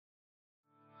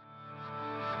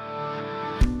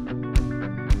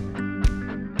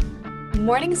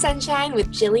Morning Sunshine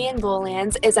with Jillian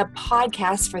Bolands is a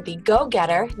podcast for the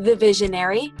go-getter, the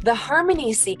visionary, the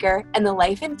harmony seeker, and the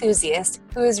life enthusiast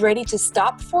who is ready to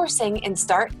stop forcing and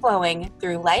start flowing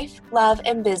through life, love,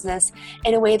 and business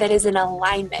in a way that is in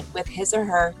alignment with his or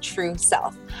her true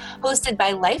self. Hosted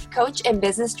by life coach and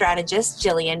business strategist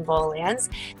Jillian Bolands,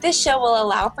 this show will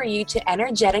allow for you to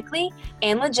energetically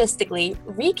and logistically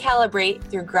recalibrate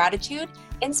through gratitude,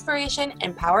 inspiration,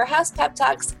 and powerhouse pep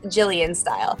talks Jillian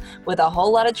style, with a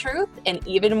whole lot of truth and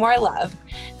even more love.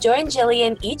 Join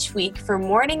Jillian each week for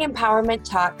morning empowerment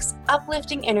talks,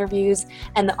 uplifting interviews,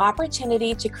 and the opportunity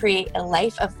to create a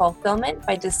life of fulfillment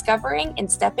by discovering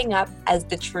and stepping up as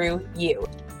the true you.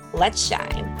 Let's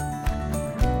shine.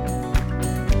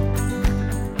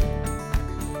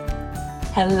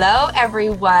 Hello,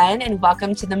 everyone, and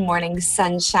welcome to the Morning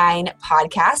Sunshine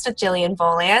podcast with Jillian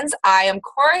Bolands. I am, of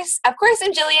course, I'm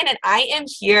Jillian, and I am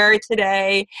here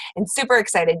today and super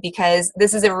excited because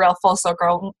this is a real full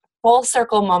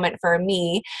circle moment for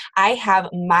me. I have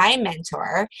my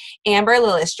mentor, Amber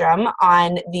Lillistrom,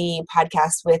 on the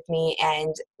podcast with me.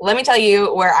 And let me tell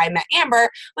you where I met Amber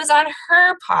was on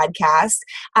her podcast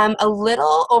a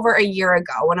little over a year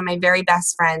ago. One of my very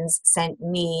best friends sent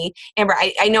me, Amber,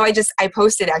 I know I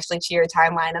posted actually to your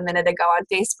timeline a minute ago on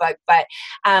Facebook, but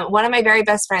one of my very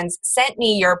best friends sent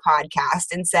me your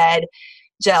podcast and said,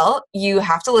 Jill, you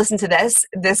have to listen to this.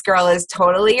 This girl is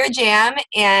totally your jam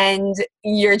and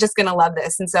you're just going to love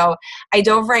this. And so I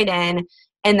dove right in,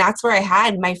 and that's where I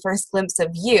had my first glimpse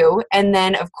of you. And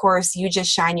then, of course, you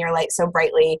just shine your light so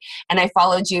brightly. And I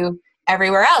followed you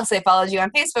everywhere else. I followed you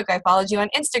on Facebook. I followed you on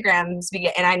Instagram.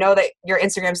 And I know that your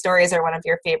Instagram stories are one of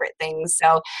your favorite things.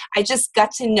 So I just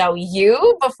got to know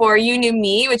you before you knew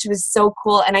me, which was so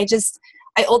cool. And I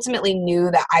ultimately knew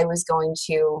that I was going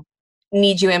to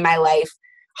need you in my life,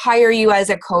 hire you as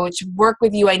a coach, work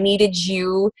with you. I needed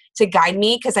you to guide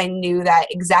me because I knew that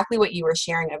exactly what you were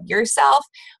sharing of yourself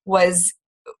was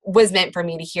meant for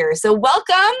me to hear. So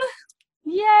welcome.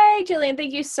 Yay, Jillian.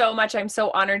 Thank you so much. I'm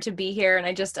so honored to be here, and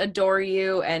I just adore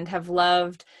you and have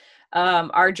loved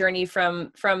our journey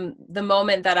from the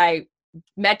moment that I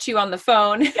met you on the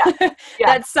phone. Yeah.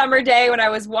 That summer day when I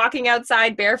was walking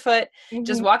outside barefoot,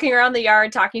 just walking around the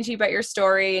yard, talking to you about your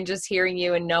story and just hearing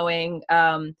you and knowing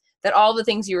that all the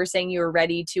things you were saying you were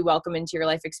ready to welcome into your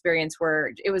life experience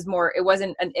it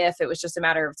wasn't an if, it was just a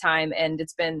matter of time. And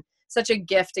it's been such a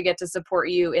gift to get to support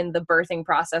you in the birthing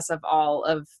process of all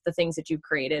of the things that you've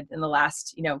created in the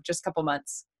last, just couple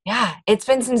months. Yeah, it's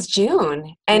been since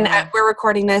June, and we're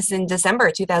recording this in December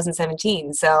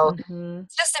 2017. So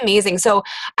It's just amazing. So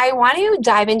I want to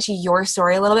dive into your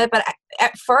story a little bit, but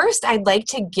at first I'd like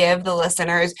to give the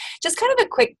listeners just kind of a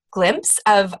quick glimpse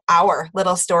of our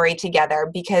little story together,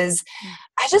 because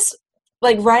I just,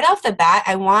 right off the bat,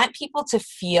 I want people to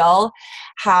feel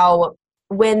how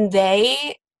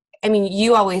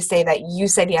you always say that you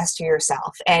said yes to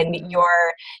yourself, and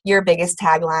your biggest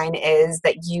tagline is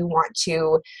that you want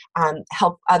to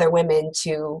help other women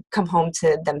to come home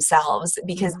to themselves,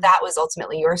 because that was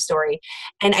ultimately your story.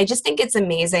 And I just think it's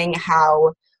amazing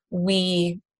how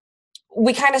we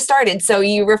kind of started. So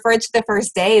you referred to the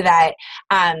first day that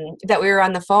we were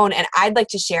on the phone, and I'd like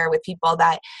to share with people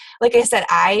that, like I said,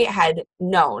 I had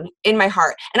known in my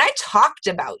heart, and I talked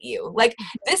about you.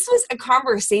 This was a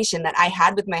conversation that I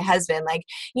had with my husband.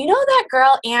 That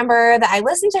girl Amber that I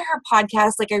listened to her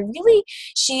podcast.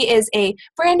 She is a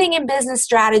branding and business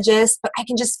strategist, but I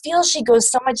can just feel she goes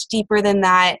so much deeper than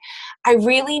that. I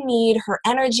really need her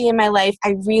energy in my life.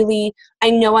 I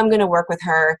know I'm going to work with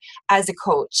her as a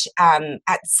coach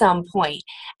at some point.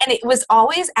 And it was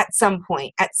always at some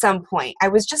point. I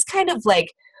was just kind of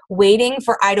waiting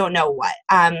for I don't know what.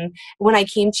 When I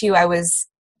came to you, I was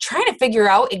trying to figure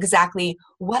out exactly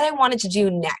what I wanted to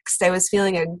do next. I was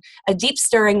feeling a deep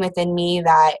stirring within me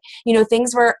that,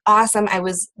 things were awesome. I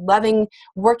was loving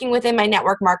working within my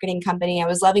network marketing company. I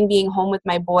was loving being home with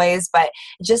my boys, but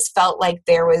it just felt like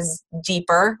there was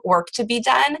deeper work to be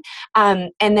done.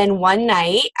 And then one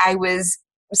night I was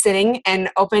sitting and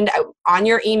opened on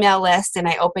your email list, and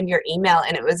I opened your email,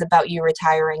 and it was about you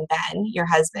retiring Ben, your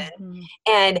husband.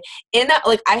 And in that,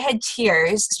 I had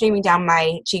tears streaming down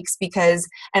my cheeks because,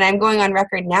 and I'm going on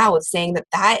record now with saying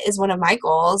that is one of my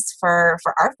goals for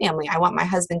our family. I want my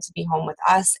husband to be home with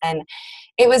us. And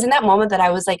it was in that moment that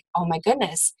I was like, oh my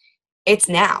goodness, it's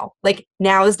now.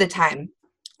 Now is the time.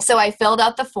 So I filled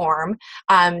out the form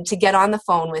to get on the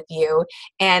phone with you.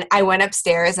 And I went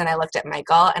upstairs and I looked at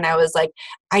Michael and I was like,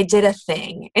 I did a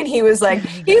thing. And he was like,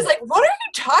 what are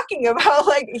you talking about?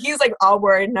 Like, he's like all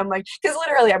worried. And I'm like, because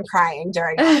literally I'm crying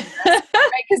during all of this,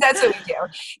 right? Because that's what we do.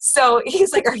 So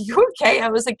he's like, are you okay? I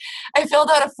was like, I filled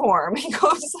out a form. He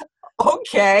goes,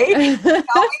 okay, tell me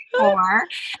more.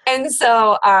 And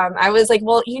so I was like,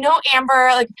 well, Amber,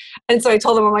 like, and so I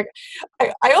told him, I'm like,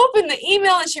 I opened the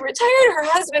email and she retired her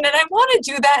husband and I want to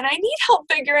do that. And I need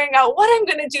help figuring out what I'm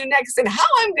going to do next and how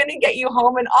I'm going to get you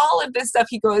home and all of this stuff.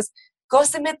 He goes, go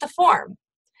submit the form.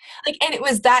 Like, and it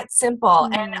was that simple.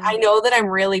 And I know that I'm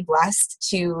really blessed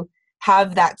to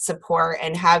have that support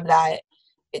and have that.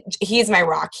 He's my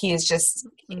rock. He is just,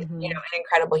 an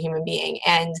incredible human being.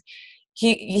 And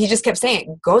he just kept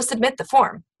saying, go submit the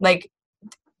form. Like,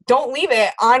 don't leave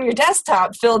it on your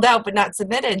desktop filled out but not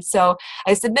submitted. So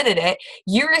I submitted it.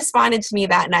 You responded to me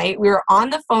that night. We were on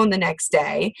the phone the next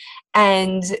day.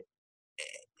 And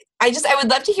I would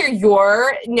love to hear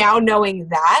your, now knowing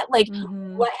that, like,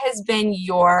 what has been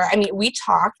we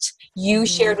talked, you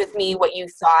shared with me what you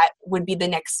thought would be the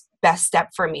next best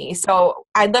step for me. So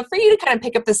I'd love for you to kind of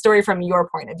pick up the story from your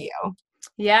point of view.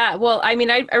 Yeah. Well, I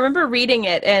remember reading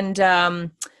it and I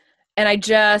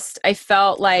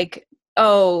felt like,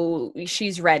 oh,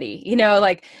 she's ready,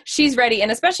 like she's ready.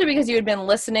 And especially because you had been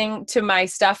listening to my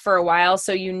stuff for a while.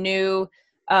 So you knew,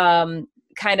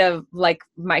 kind of like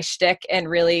my shtick and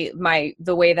really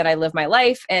the way that I live my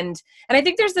life. And I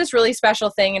think there's this really special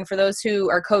thing. And for those who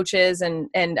are coaches and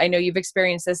I know you've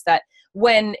experienced this, that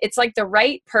when it's like the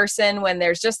right person, when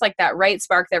there's just like that right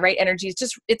spark, that right energy,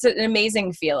 it's an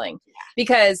amazing feeling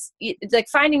because it's like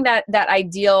finding that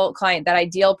ideal client, that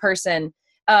ideal person.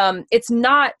 It's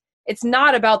not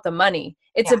about the money.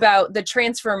 It's about the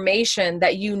transformation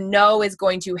that is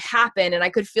going to happen. And I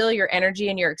could feel your energy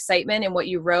and your excitement in what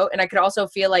you wrote. And I could also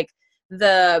feel like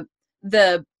the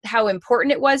how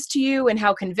important it was to you and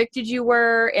how convicted you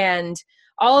were and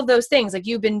all of those things. Like,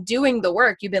 you've been doing the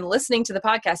work, you've been listening to the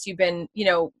podcast, you've been,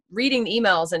 reading the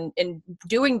emails and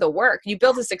doing the work. You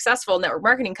built a successful network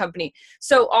marketing company.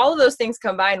 So all of those things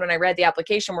combined, when I read the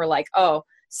application, were like, oh,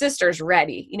 sister's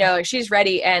ready, like she's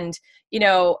ready. And,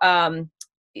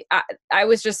 I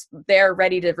was just there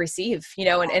ready to receive,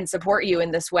 and support you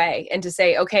in this way and to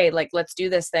say, okay, like, let's do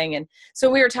this thing. And so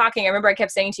we were talking, I remember I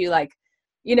kept saying to you, like,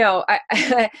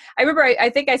 I remember, I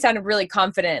think I sounded really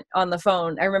confident on the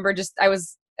phone. I remember I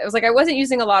was like, I wasn't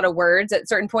using a lot of words at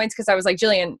certain points. Cause I was like,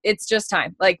 Jillian, it's just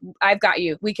time. Like, I've got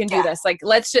you, we can do this. Like,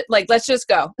 let's just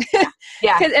go.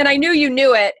 Yeah. And I knew you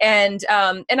knew it. And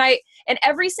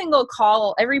every single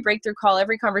call, every breakthrough call,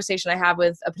 every conversation I have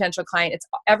with a potential client,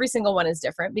 every single one is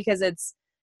different because it's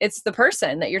the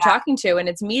person that you're talking to, and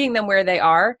it's meeting them where they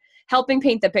are, helping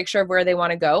paint the picture of where they want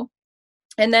to go,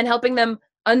 and then helping them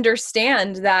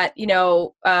understand that,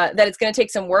 that it's going to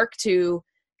take some work to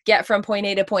get from point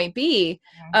A to point B,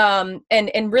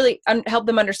 and really help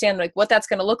them understand like what that's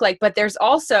going to look like. But there's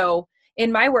also,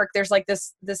 in my work, there's like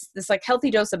this like healthy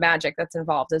dose of magic that's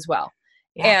involved as well.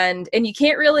 Yeah. And you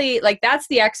can't really, like, that's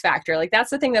the X factor. Like,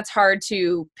 that's the thing that's hard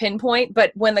to pinpoint.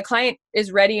 But when the client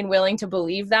is ready and willing to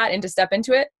believe that and to step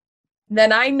into it,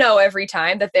 then I know every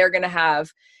time that they're going to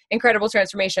have incredible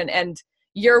transformation. And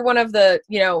you're one of the,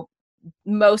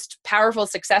 most powerful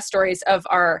success stories of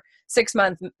our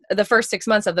the first 6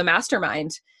 months of the mastermind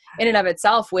in and of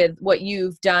itself, with what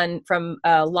you've done from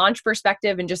a launch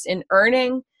perspective and just in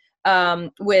earning,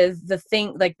 with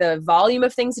the volume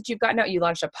of things that you've gotten out. You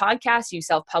launched a podcast, you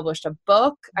self-published a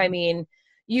book. I mean,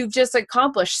 you've just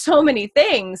accomplished so many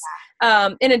things,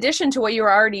 in addition to what you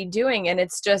were already doing. And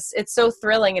it's so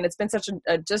thrilling. And it's been such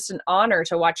just an honor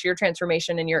to watch your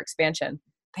transformation and your expansion.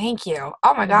 Thank you.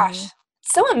 Oh my gosh.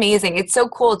 It's so amazing. It's so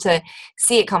cool to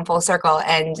see it come full circle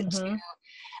and to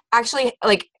actually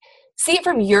like see it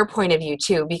from your point of view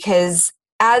too, because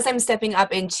as I'm stepping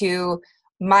up into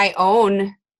my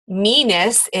own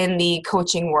me-ness in the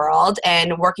coaching world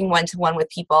and working one-to-one with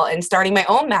people and starting my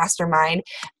own mastermind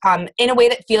in a way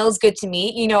that feels good to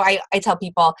me. I tell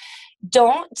people,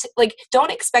 don't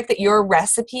expect that your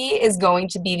recipe is going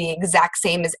to be the exact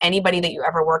same as anybody that you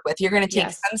ever work with. You're going to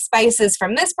take some spices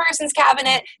from this person's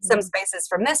cabinet, some spices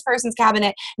from this person's cabinet,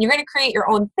 and you're going to create your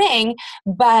own thing.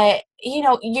 But,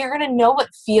 you're going to know what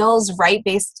feels right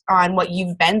based on what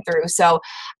you've been through. So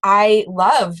I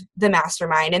love the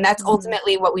mastermind, and that's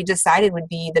ultimately what we decided would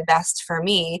be the best for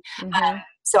me.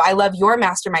 so I love your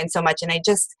mastermind so much. And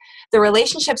the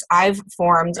relationships I've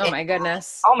formed. Oh my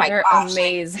goodness. Oh my They're gosh.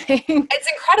 amazing. It's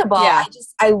incredible. Yeah.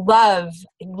 I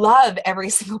love every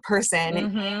single person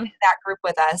in that group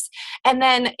with us. And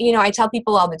then, I tell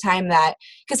people all the time that,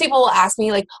 because people will ask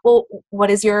me like, well, what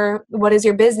does your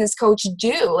business coach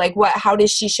do? Like how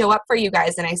does she show up for you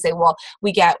guys? And I say, well,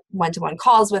 we get one-to-one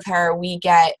calls with her. We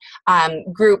get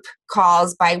group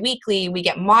calls bi-weekly. We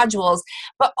get modules,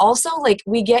 but also like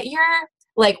we get your,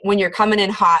 like when you're coming in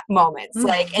hot moments,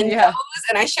 like, and those,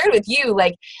 and I shared with you,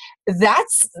 like,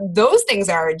 those things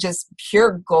are just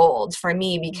pure gold for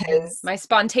me, because my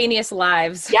spontaneous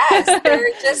lives. Yes,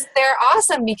 they're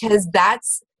awesome, because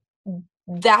that's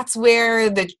where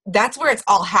it's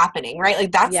all happening, right?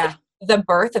 Like that's like the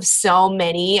birth of so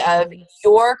many of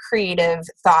your creative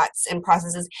thoughts and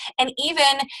processes. And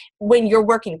even when you're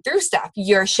working through stuff,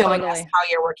 you're showing us how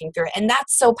you're working through it. And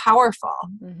that's so powerful.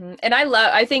 Mm-hmm. And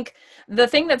I think the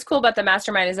thing that's cool about the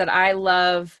mastermind is that I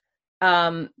love,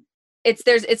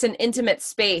 it's an intimate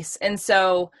space. And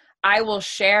so I will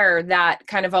share that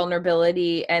kind of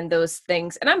vulnerability and those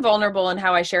things. And I'm vulnerable in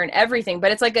how I share in everything,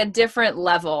 but it's like a different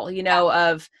level,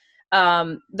 of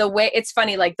the way, it's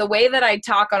funny, like the way that I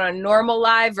talk on a normal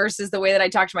live versus the way that I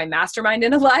talk to my mastermind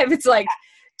in a live, it's like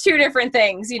two different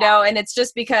things, and it's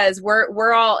just because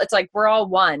we're all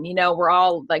one, we're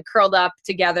all like curled up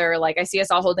together. Like I see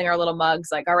us all holding our little mugs,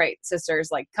 like, all right, sisters,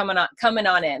 like coming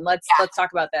on in, let's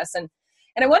talk about this. And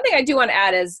one thing I do want to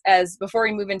add is, as before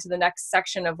we move into the next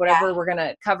section of whatever we're going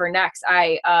to cover next,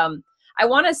 I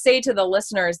want to say to the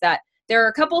listeners that there are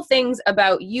a couple things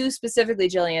about you specifically,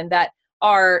 Jillian, that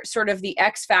are sort of the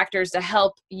X factors to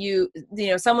help you,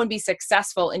 someone be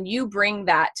successful, and you bring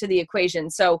that to the equation.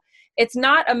 So it's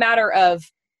not a matter of,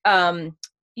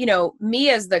 me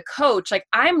as the coach, like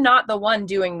I'm not the one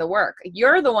doing the work.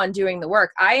 You're the one doing the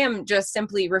work. I am just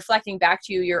simply reflecting back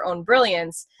to you your own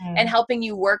brilliance and helping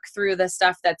you work through the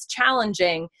stuff that's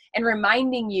challenging and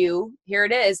reminding you, here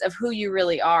it is, of who you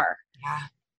really are. Yeah.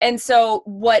 And so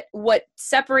what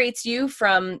separates you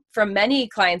from many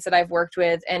clients that I've worked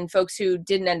with and folks who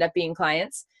didn't end up being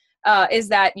clients, is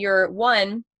that you're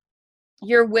willing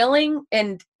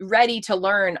and ready to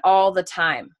learn all the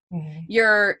time.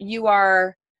 Mm-hmm. You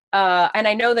are, and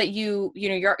I know that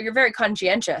you're very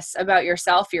conscientious about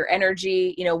yourself, your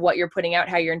energy, what you're putting out,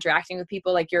 how you're interacting with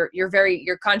people. Like you're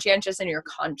conscientious and you're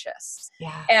conscious.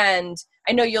 Yeah. And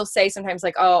I know you'll say sometimes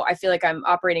like, oh, I feel like I'm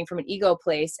operating from an ego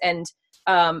place. And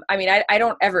I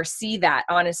don't ever see that,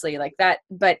 honestly, like that,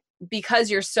 but because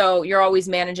you're always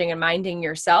managing and minding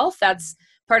yourself, that's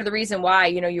part of the reason why,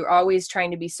 you're always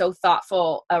trying to be so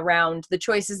thoughtful around the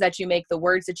choices that you make, the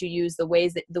words that you use, the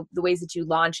ways that you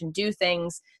launch and do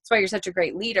things. That's why you're such a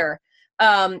great leader.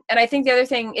 And I think the other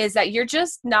thing is that you're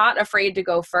just not afraid to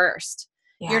go first.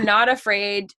 Yeah. You're not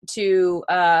afraid to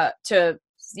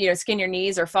skin your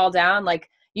knees or fall down. Like,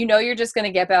 you're just going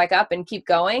to get back up and keep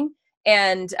going.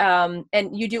 And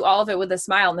you do all of it with a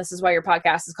smile. And this is why your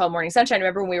podcast is called Morning Sunshine.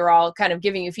 Remember when we were all kind of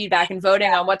giving you feedback and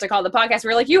voting on what to call the podcast? We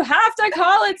were like, you have to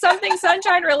call it something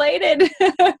sunshine related.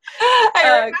 I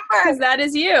remember. Because that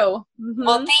is you. Mm-hmm.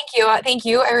 Well, thank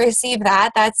you. I received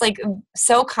that. That's like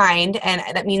so kind. And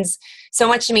that means so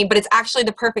much to me, but it's actually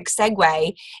the perfect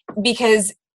segue,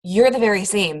 because you're the very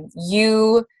same.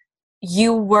 You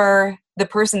were the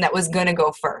person that was going to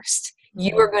go first.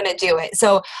 You were going to do it.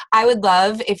 So I would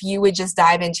love if you would just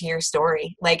dive into your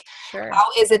story. Like, sure. How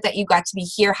is it that you got to be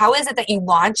here? How is it that you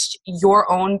launched your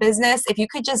own business? If you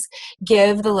could just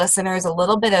give the listeners a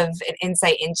little bit of an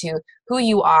insight into who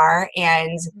you are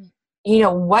and,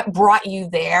 what brought you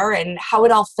there and how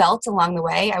it all felt along the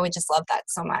way, I would just love that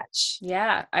so much.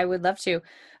 Yeah, I would love to.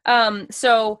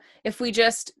 So if we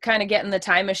just kind of get in the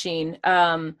time machine,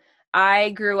 I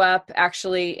grew up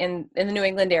actually in the New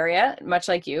England area, much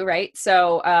like you, right?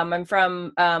 So I'm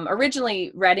from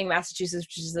originally Reading, Massachusetts,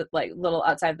 which is like a little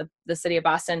outside the city of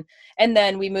Boston. And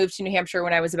then we moved to New Hampshire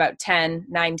when I was about 10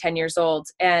 years old.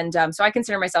 And so I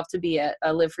consider myself to be a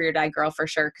live free or die girl for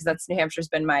sure, because New Hampshire's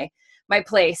been my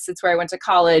place. It's where I went to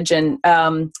college and,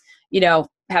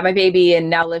 had my baby and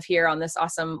now live here on this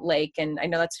awesome lake. And I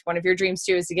know that's one of your dreams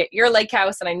too, is to get your lake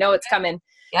house. And I know it's coming.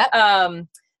 Yep.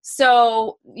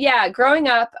 So yeah, growing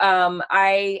up,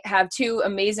 I have two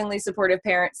amazingly supportive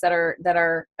parents that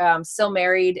are still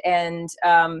married and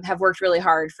have worked really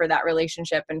hard for that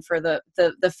relationship and for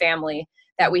the family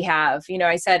that we have.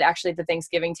 I said actually at the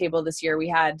Thanksgiving table this year, we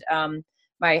had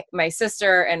my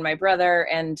sister and my brother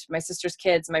and my sister's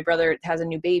kids. My brother has a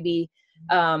new baby,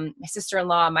 my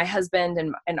sister-in-law, my husband,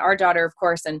 and our daughter, of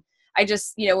course. And I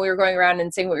just, we were going around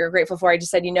and saying what we were grateful for. I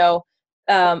just said,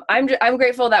 I'm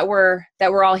grateful that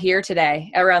we're all here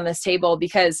today around this table,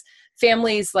 because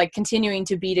families like continuing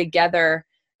to be together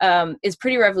is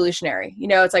pretty revolutionary. You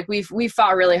know, it's like we've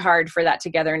fought really hard for that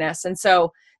togetherness, and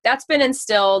so that's been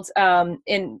instilled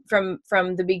in from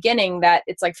the beginning, that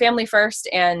it's like family first,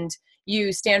 and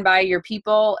you stand by your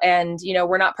people, and you know,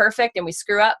 we're not perfect and we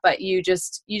screw up, but you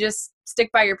just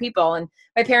stick by your people. And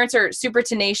my parents are super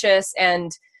tenacious,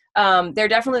 and they're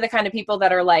definitely the kind of people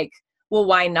that are like, well,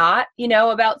 why not, you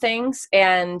know, about things.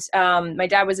 And my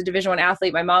dad was a Division I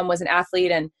athlete. My mom was an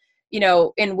athlete, and, you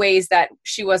know, in ways that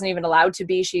she wasn't even allowed to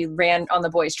be. She ran on the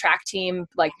boys track team.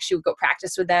 Like, she would go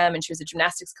practice with them, and she was a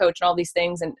gymnastics coach and all these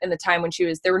things. And in the time when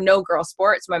there were no girl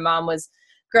sports, my mom was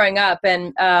growing up,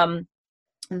 and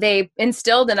they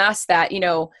instilled in us that, you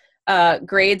know,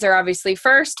 grades are obviously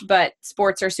first, but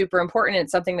sports are super important.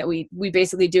 It's something that we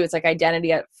basically do. It's like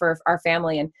identity for our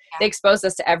family, and they exposed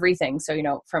us to everything. So, you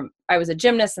know, I was a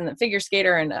gymnast and a figure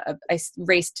skater, and I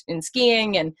raced in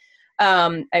skiing, and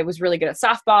I was really good at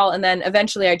softball. And then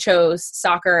eventually I chose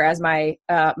soccer as my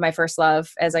first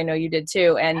love, as I know you did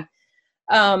too. And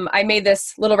I made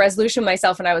this little resolution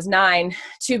myself when I was 9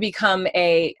 to become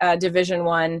a Division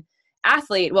I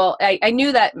athlete. Well, I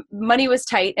knew that money was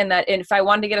tight, and that if I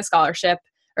wanted to get a scholarship,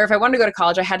 or if I wanted to go to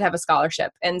college, I had to have a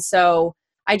scholarship. And so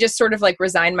I just sort of like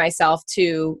resigned myself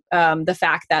to the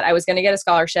fact that I was going to get a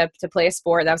scholarship to play a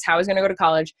sport. That was how I was going to go to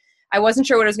college. I wasn't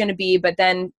sure what it was going to be, but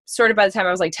then sort of by the time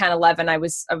I was like 10, 11, I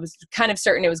was kind of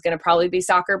certain it was going to probably be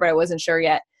soccer, but I wasn't sure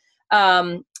yet.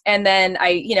 And then I,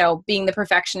 you know, being the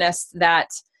perfectionist that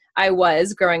I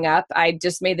was growing up, I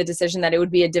just made the decision that it would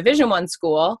be a Division I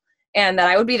school, and that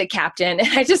I would be the captain.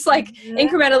 And I just like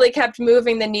incrementally kept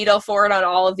moving the needle forward on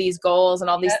all of these goals and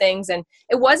all these things. And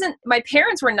it wasn't, my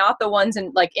parents were not the ones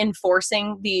in like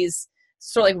enforcing these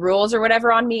sort of like rules or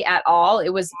whatever on me at all. It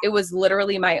was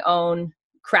literally my own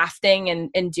crafting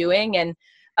and doing. And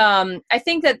I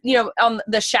think that, you know, on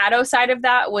the shadow side of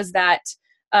that was that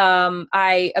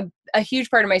a huge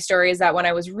part of my story is that when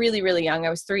I was really, really young, I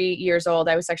was 3 years old,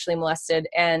 I was sexually molested,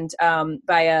 and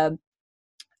by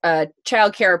a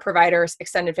child care provider's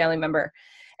extended family member.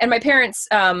 And my parents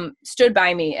stood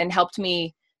by me and helped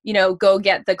me, you know, go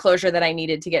get the closure that I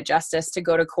needed to get justice, to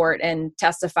go to court and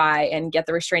testify and get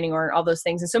the restraining order, all those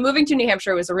things. And so moving to New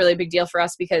Hampshire was a really big deal for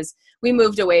us, because we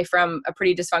moved away from a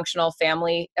pretty dysfunctional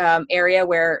family area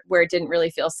where it didn't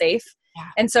really feel safe. Yeah.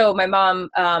 And so my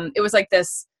mom, it was like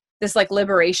this like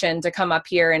liberation to come up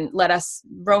here and let us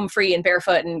roam free and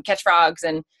barefoot and catch frogs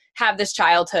and have this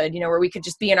childhood, you know, where we could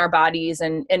just be in our bodies,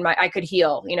 and I could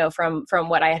heal, you know, from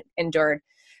what I had endured.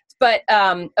 But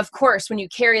of course, when you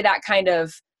carry that kind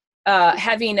of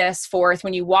heaviness forth,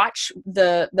 when you watch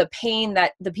the pain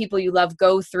that the people you love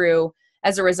go through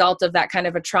as a result of that kind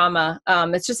of a trauma,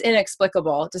 it's just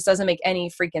inexplicable. It just doesn't make any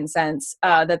freaking sense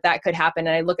that could happen.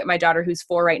 And I look at my daughter, who's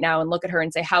 4 right now, and look at her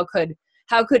and say, how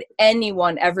could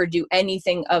anyone ever do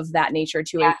anything of that nature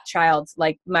to a child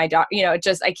like my daughter? You know,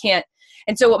 I can't.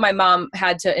 And so what my mom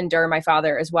had to endure, my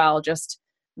father as well, just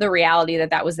the reality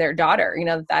that was their daughter, you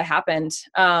know, that happened.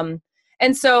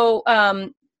 And so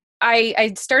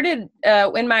I started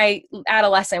in my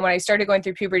adolescence, when I started going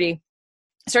through puberty,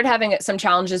 I started having some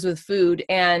challenges with food,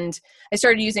 and I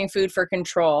started using food for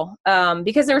control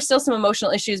because there were still some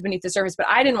emotional issues beneath the surface, but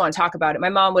I didn't want to talk about it. My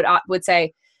mom would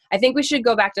say, I think we should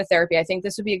go back to therapy. I think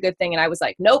this would be a good thing. And I was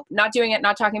like, nope, not doing it,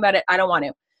 not talking about it. I don't want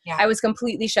to. Yeah. I was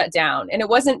completely shut down. And it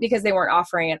wasn't because they weren't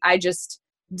offering it. I just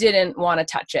didn't want to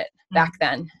touch it back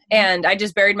then. And I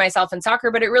just buried myself in soccer,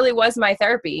 but it really was my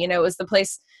therapy. You know, it was the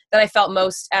place that I felt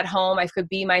most at home. I could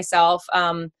be myself.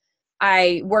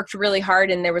 I worked really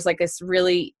hard, and there was like this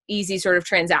really easy sort of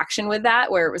transaction with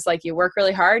that, where it was like, you work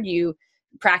really hard, you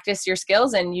practice your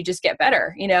skills, and you just get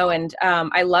better, you know? And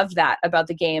I loved that about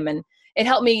the game. And it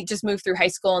helped me just move through high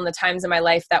school and the times in my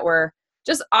life that were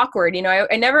just awkward. You know,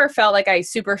 I never felt like I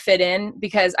super fit in,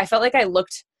 because I felt like I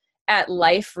looked at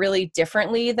life really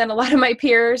differently than a lot of my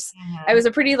peers. Mm-hmm. I was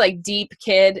a pretty like deep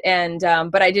kid, and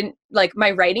but I didn't, like,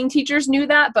 my writing teachers knew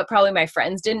that, but probably my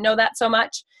friends didn't know that so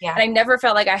much. Yeah. And I never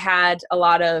felt like I had a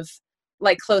lot of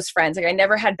like close friends. Like, I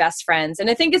never had best friends. And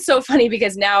I think it's so funny,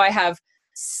 because now I have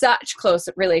such close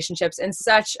relationships and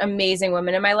such amazing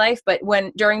women in my life. But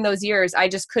during those years, I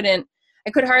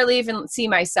could hardly even see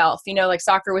myself, you know, like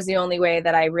soccer was the only way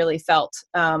that I really felt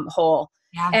whole.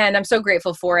 Yeah. And I'm so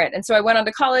grateful for it. And so I went on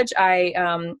to college. I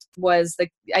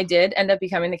did end up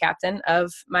becoming the captain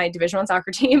of my Division I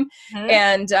soccer team,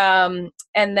 mm-hmm.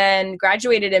 and then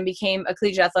graduated and became a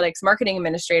collegiate athletics marketing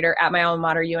administrator at my alma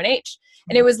mater, UNH. Mm-hmm.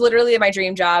 And it was literally my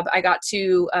dream job. I got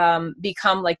to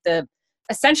become like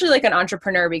essentially like an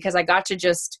entrepreneur, because I got to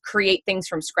just create things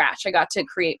from scratch. I got to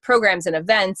create programs and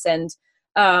events, and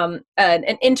an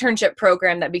internship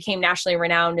program that became nationally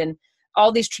renowned, and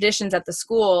all these traditions at the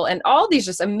school, and all these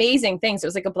just amazing things. It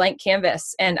was like a blank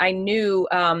canvas. And I knew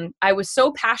I was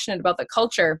so passionate about the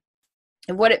culture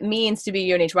and what it means to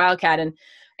be UNH Wildcat,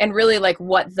 and really like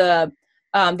what the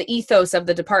ethos of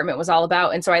the department was all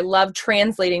about. And so I loved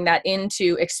translating that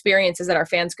into experiences that our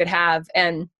fans could have,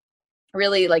 and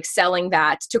really like selling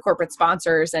that to corporate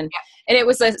sponsors. And it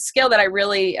was a skill that I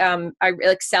really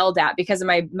excelled at because of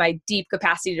my deep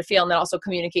capacity to feel, and then also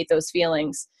communicate those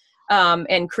feelings,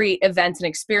 and create events and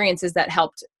experiences that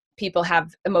helped people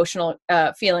have emotional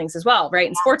feelings as well. Right.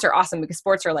 And sports are awesome because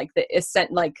sports are like the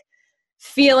like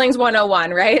feelings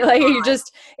 101, right? Like you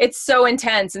just, it's so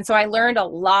intense. And so I learned a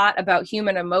lot about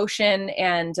human emotion,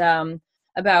 and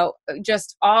about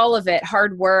just all of it,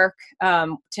 hard work,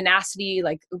 tenacity,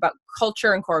 like about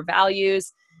culture and core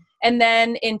values. And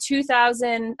then in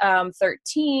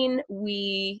 2013,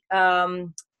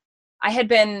 I had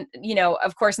been,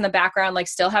 of course, in the background, like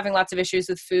still having lots of issues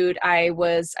with food. I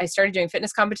started doing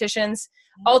fitness competitions,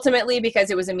 ultimately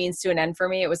because it was a means to an end for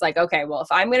me. It was like, okay, well, if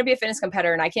I'm going to be a fitness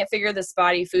competitor and I can't figure this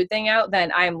body food thing out,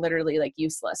 then I am literally like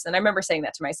useless. And I remember saying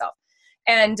that to myself.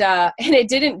 And it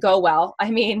didn't go well. I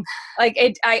mean, like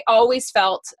I always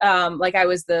felt like I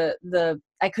was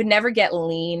I could never get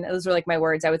lean. Those were like my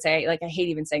words. I would say, like, I hate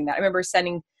even saying that. I remember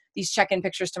sending these check-in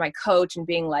pictures to my coach and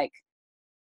being like,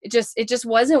 it just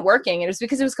wasn't working. And it was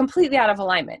because it was completely out of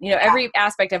alignment. Every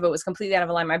aspect of it was completely out of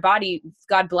alignment. My body,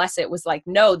 God bless it, was like,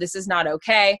 no, this is not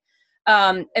okay.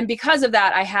 And because of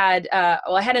that, I had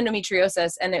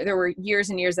endometriosis, and there were years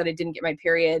and years that I didn't get my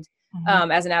period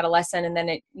as an adolescent. And then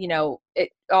it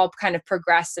all kind of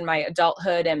progressed in my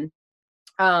adulthood. And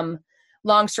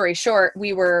long story short,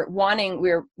 we were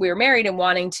married and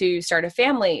wanting to start a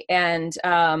family. And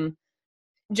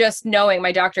just knowing,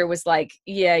 my doctor was like,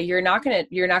 yeah, you're not going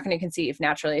to conceive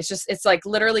naturally. It's like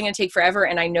literally going to take forever.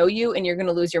 And I know you, and you're going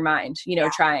to lose your mind,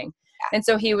 trying. And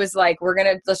so he was like,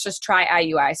 let's just try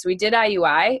IUI. So we did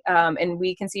IUI, and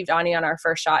we conceived Ani on our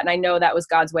first shot. And I know that was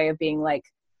God's way of being like,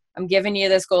 I'm giving you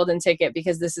this golden ticket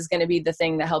because this is going to be the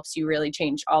thing that helps you really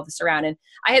change all this around. And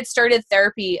I had started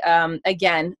therapy,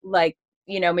 again, like,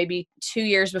 maybe 2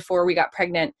 years before we got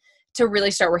pregnant, to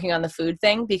really start working on the food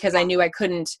thing, because I knew I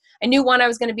knew I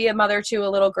was going to be a mother to a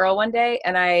little girl one day.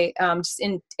 And I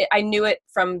knew it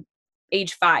from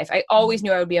age 5. I always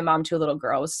knew I would be a mom to a little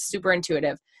girl. It was super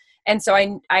intuitive. And so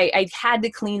I had to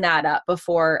clean that up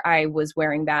before I was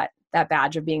wearing that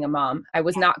badge of being a mom. I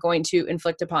was not going to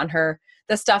inflict upon her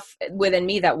the stuff within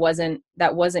me that wasn't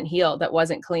healed, that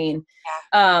wasn't clean.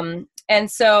 And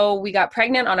so we got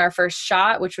pregnant on our first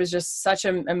shot, which was just such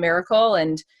a miracle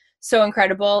and so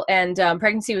incredible. And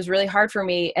pregnancy was really hard for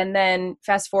me. And then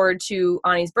fast forward to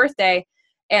Ani's birthday,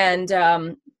 and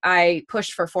I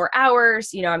pushed for 4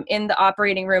 hours. I'm in the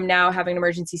operating room now having an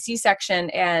emergency C-section.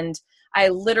 And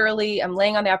I'm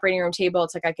laying on the operating room table.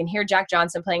 It's like I can hear Jack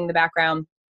Johnson playing in the background.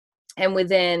 And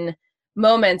within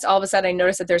moments, all of a sudden I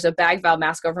notice that there's a bag valve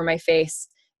mask over my face,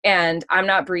 and I'm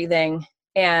not breathing.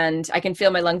 And I can feel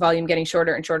my lung volume getting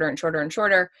shorter and shorter and shorter and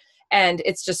shorter. And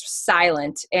it's just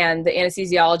silent. And the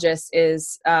anesthesiologist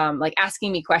is like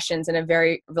asking me questions in a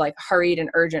very like hurried and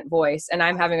urgent voice. And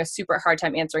I'm having a super hard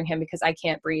time answering him because I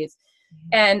can't breathe.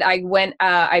 And I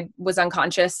was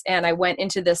unconscious, and I went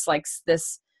into this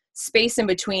space in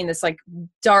between, this like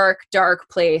dark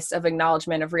place of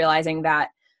acknowledgement, of realizing that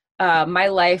my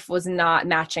life was not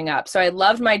matching up. So I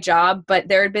loved my job, but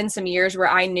there had been some years where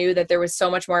I knew that there was so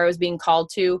much more I was being called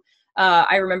to.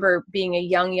 I remember being a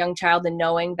young child and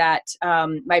knowing that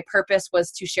my purpose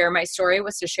was to share my story,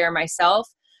 was to share myself,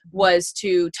 was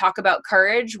to talk about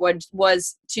courage,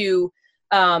 was to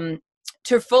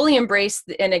fully embrace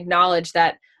and acknowledge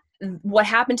that what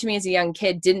happened to me as a young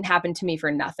kid didn't happen to me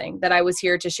for nothing, that I was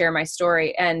here to share my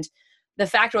story. And the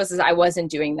fact was I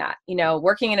wasn't doing that.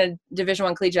 Working in a Division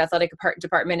I collegiate athletic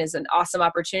department is an awesome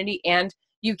opportunity, and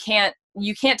you can't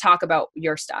talk about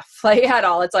your stuff like at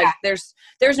all. It's like there's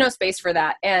no space for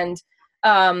that. And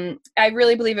I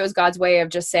really believe it was God's way of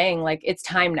just saying, like, it's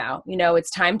time now.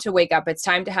 It's time to wake up. It's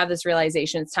time to have this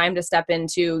realization. It's time to step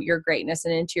into your greatness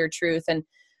and into your truth. And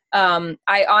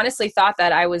I honestly thought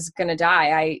that I was going to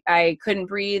die. I couldn't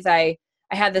breathe. I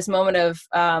had this moment of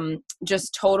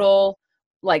just total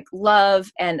like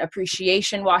love and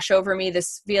appreciation wash over me.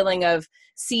 This feeling of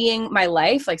seeing my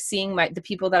life, like seeing the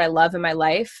people that I love in my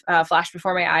life flash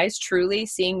before my eyes, truly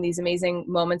seeing these amazing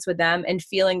moments with them, and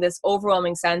feeling this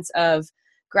overwhelming sense of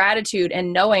gratitude,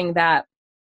 and knowing that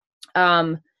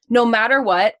no matter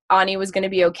what, Ani was going to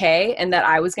be okay, and that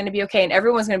I was going to be okay, and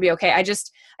everyone was going to be okay.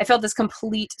 I felt this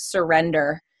complete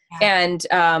surrender. Yeah. And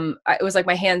it was like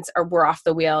my hands were off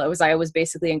the wheel. I was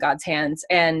basically in God's hands.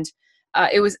 And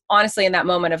it was honestly in that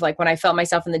moment of like, when I felt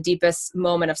myself in the deepest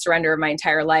moment of surrender of my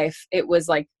entire life, it was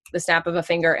like the snap of a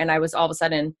finger. And I was all of a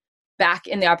sudden back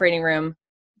in the operating room,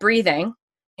 breathing.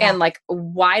 Yeah. And like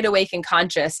wide awake and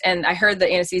conscious. And I heard the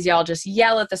anesthesiologist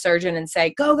yell at the surgeon and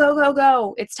say, go, go, go,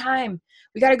 go. It's time.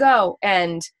 We got to go.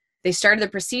 And they started the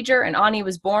procedure, and Ani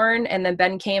was born. And then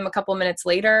Ben came a couple minutes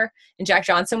later, and Jack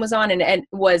Johnson was on, and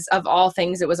was, of all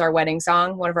things, it was our wedding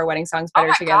song, one of our wedding songs,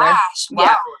 Better Together. Gosh, wow.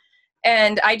 Yeah.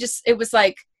 And it was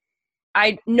like,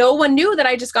 no one knew that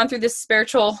I just gone through this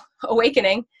spiritual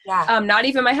awakening. Yeah. Not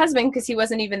even my husband, because he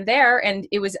wasn't even there. And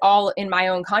it was all in my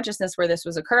own consciousness where this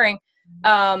was occurring.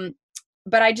 But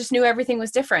I just knew everything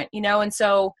was different, and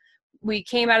so we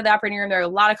came out of the operating room. There were a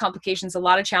lot of complications, a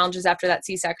lot of challenges after that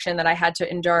C-section that I had to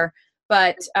endure.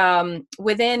 But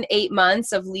within 8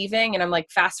 months of leaving, and I'm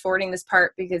like fast forwarding this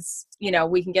part because,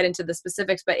 we can get into the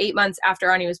specifics, but 8 months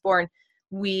after Ani was born,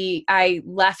 I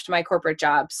left my corporate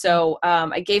job. So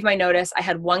I gave my notice. I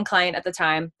had one client at the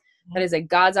time. That is a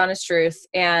God's honest truth.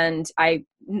 And I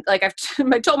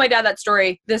told my dad that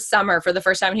story this summer for the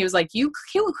first time. And he was like, you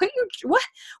quit your,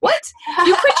 what?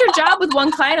 You quit your job with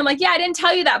one client? I'm like, yeah, I didn't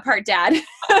tell you that part, Dad.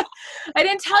 I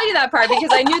didn't tell you that part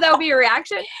because I knew that would be a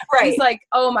reaction. Right. He's like,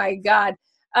 oh my God.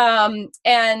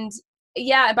 And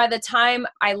yeah, by the time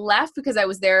I left, because I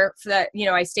was there for that,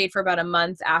 I stayed for about a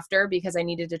month after because I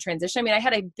needed to transition. I mean, I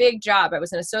had a big job. I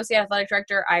was an associate athletic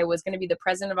director. I was going to be the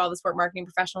president of all the sport marketing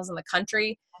professionals in the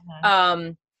country.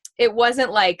 It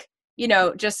wasn't like,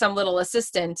 just some little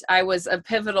assistant. I was a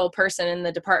pivotal person in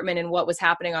the department and what was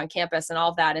happening on campus and all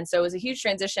of that. And so it was a huge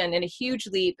transition and a huge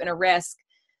leap and a risk.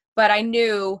 But I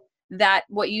knew that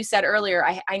what you said earlier,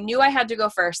 I knew I had to go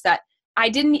first, that I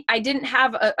didn't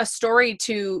have a story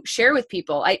to share with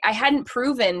people. I hadn't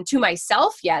proven to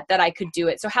myself yet that I could do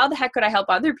it. So how the heck could I help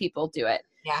other people do it?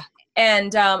 Yeah.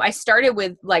 And I started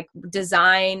with like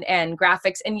design and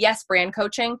graphics and yes, brand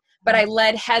coaching, but I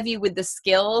led heavy with the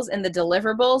skills and the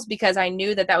deliverables because I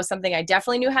knew that was something I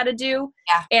definitely knew how to do.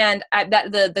 Yeah. And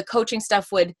that the coaching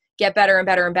stuff would get better and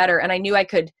better and better. And I knew I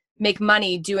could make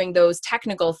money doing those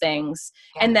technical things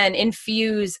and then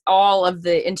infuse all of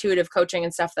the intuitive coaching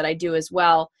and stuff that I do as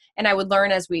well. And I would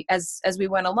learn as we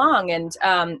went along. And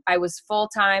I was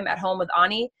full-time at home with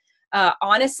Ani.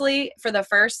 Honestly, for the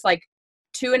first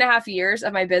 2.5 years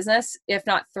of my business, if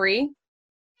not 3,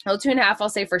 well, 2.5, I'll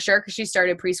say for sure. Cause she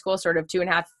started preschool sort of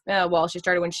 2.5. She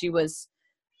started when she was,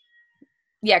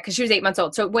 cause she was 8 months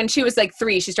old. So when she was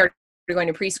 3, she started going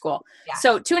to preschool. Yeah.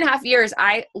 So 2.5 years,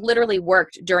 I literally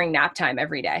worked during nap time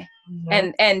every day.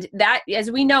 Mm-hmm. And that,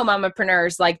 as we know,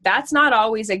 mamapreneurs, that's not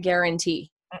always a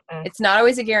guarantee. It's not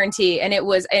always a guarantee. And it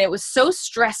was so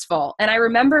stressful. And I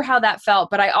remember how that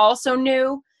felt, but I also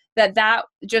knew that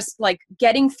just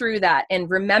getting through that and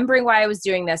remembering why I was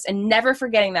doing this and never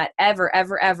forgetting that ever,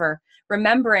 ever, ever,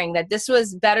 remembering that this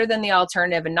was better than the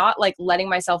alternative and not letting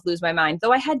myself lose my mind.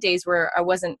 Though I had days where I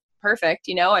wasn't perfect,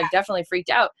 I definitely freaked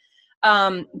out.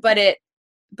 But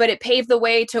it paved the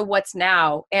way to what's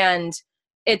now. And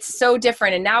it's so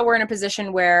different. And now we're in a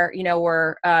position where,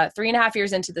 we're 3.5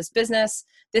 years into this business.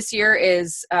 This year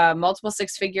is multiple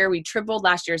 6-figure. We tripled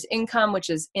last year's income, which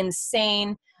is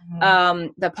insane. Mm-hmm.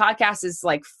 The podcast is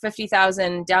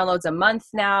 50,000 downloads a month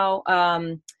now.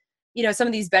 Some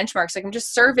of these benchmarks, I'm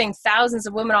just serving thousands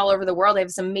of women all over the world. I have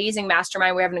this amazing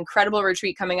mastermind. We have an incredible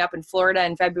retreat coming up in Florida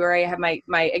in February. I have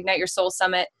my Ignite Your Soul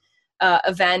Summit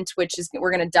event, which is,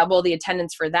 we're going to double the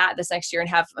attendance for that this next year and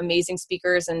have amazing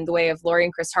speakers in the way of Lori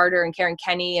and Chris Harder and Karen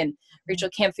Kenny and Rachel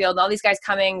Campfield and all these guys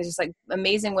coming. There's just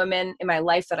amazing women in my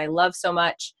life that I love so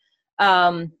much.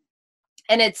 And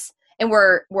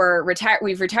we're retired.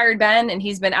 We've retired Ben, and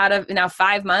he's been out of now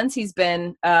 5 months. He's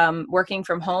been working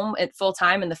from home at full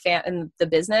time in the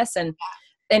business and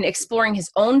exploring his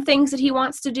own things that he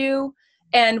wants to do.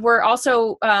 And we're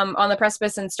also on the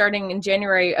precipice and starting in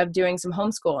January of doing some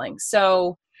homeschooling.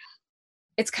 So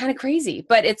it's kind of crazy,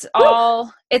 but it's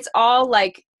all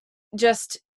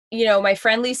just, my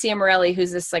friend Licia Morelli,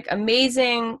 who's this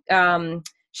amazing,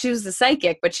 she was the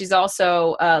psychic, but she's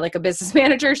also a business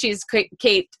manager. She's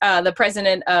Kate, the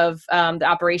president of the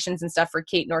operations and stuff for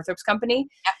Kate Northrup's company.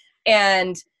 Yeah.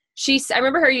 And I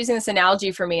remember her using this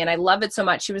analogy for me, and I love it so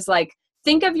much. She was like,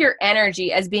 think of your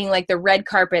energy as being the red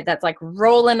carpet that's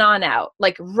rolling on out,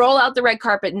 roll out the red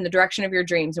carpet in the direction of your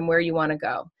dreams and where you want to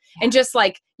go. Yeah. And just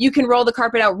you can roll the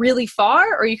carpet out really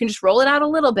far, or you can just roll it out a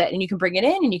little bit, and you can bring it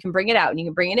in and you can bring it out, and you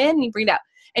can bring it in and you bring it out.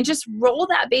 and just roll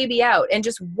that baby out and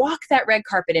just walk that red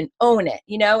carpet and own it,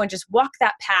 and just walk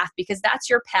that path, because that's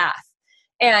your path.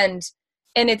 And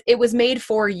it was made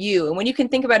for you. And when you can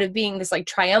think about it being this like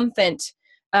triumphant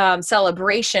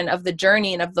celebration of the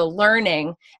journey and of the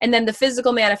learning, and then the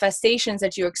physical manifestations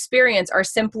that you experience are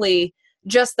simply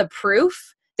just the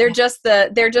proof. They're just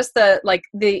the like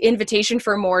the invitation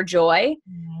for more joy.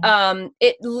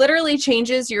 It literally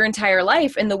changes your entire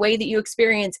life and the way that you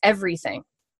experience everything.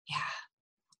 Yeah.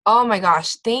 Oh my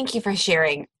gosh. Thank you for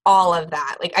sharing all of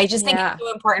that. Like, I just think it's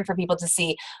so important for people to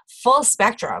see full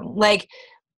spectrum, like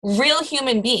real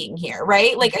human being here,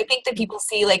 right? Like, I think that people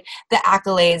see like the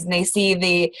accolades, and they see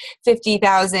the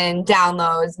 50,000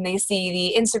 downloads, and they see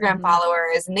the Instagram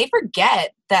followers, and they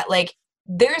forget that like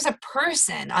there's a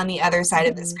person on the other side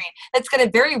of the screen that's got a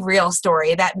very real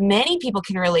story that many people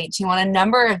can relate to on a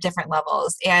number of different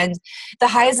levels, and the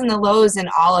highs and the lows and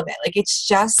all of it. Like,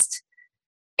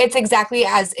 it's exactly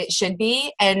as it should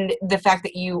be. And the fact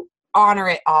that you honor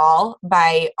it all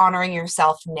by honoring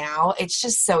yourself now, it's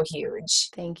just so huge.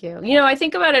 Thank you. I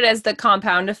think about it as the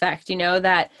compound effect,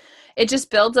 that it just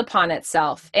builds upon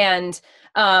itself. And,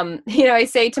 I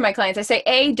say to my clients, I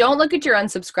say, don't look at your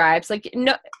unsubscribes. Like,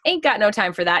 no, ain't got no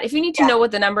time for that. If you need to know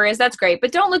what the number is, that's great.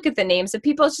 But don't look at the names of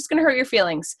people. It's just going to hurt your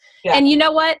feelings. Yeah. And you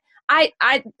know what? I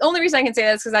only reason I can say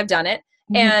that is because I've done it.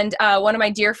 And one of my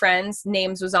dear friends'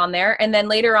 names was on there. And then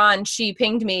later on, she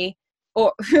pinged me,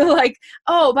 or like,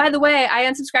 oh, by the way, I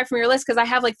unsubscribed from your list because I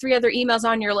have like 3 other emails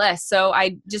on your list. So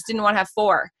I just didn't want to have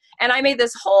 4. And I made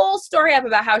this whole story up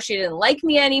about how she didn't like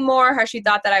me anymore, how she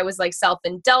thought that I was like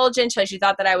self-indulgent, how she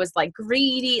thought that I was like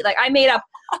greedy. Like, I made up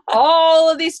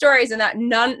all of these stories, and that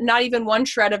not even one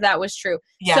shred of that was true.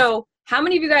 Yeah. So how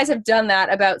many of you guys have done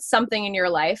that about something in your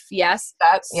life? Yes.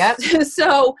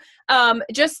 So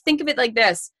just think of it like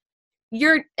this.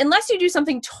 Unless you do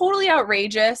something totally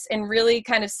outrageous and really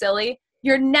kind of silly,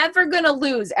 you're never going to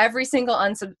lose every single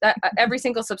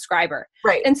subscriber.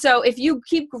 Right. And so if you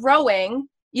keep growing,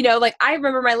 like I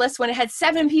remember my list when it had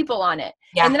 7 people on it.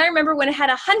 Yeah. And then I remember when it had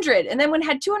 100, and then when it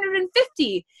had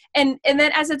 250. And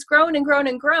then as it's grown and grown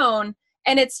and grown,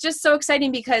 and it's just so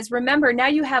exciting because remember, now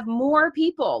you have more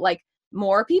people, like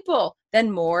more people,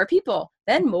 then more people,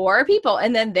 then more people.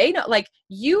 And then they know, like,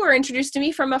 you were introduced to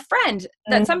me from a friend,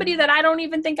 that somebody that I don't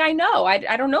even think I know. I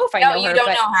don't know if I know her. No, you don't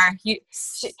know her.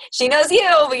 She knows you,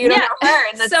 but you don't know her.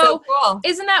 And that's so cool.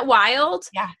 Isn't that wild?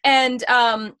 Yeah. And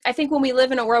I think when we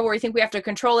live in a world where we think we have to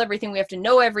control everything, we have to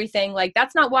know everything, like,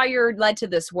 that's not why you're led to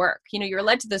this work. You're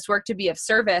led to this work to be of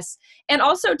service, and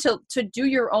also to do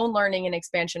your own learning and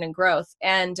expansion and growth.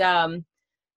 And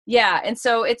and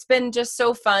so it's been just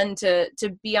so fun to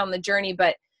be on the journey.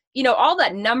 But all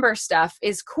that number stuff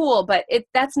is cool, but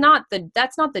that's not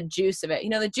the juice of it.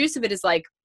 The juice of it is like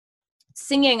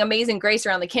singing Amazing Grace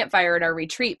around the campfire at our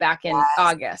retreat back in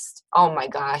August. Oh my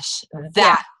gosh.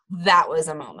 That was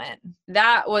a moment.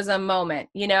 That was a moment.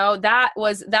 That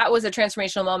was a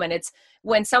transformational moment. It's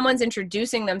when someone's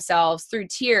introducing themselves through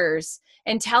tears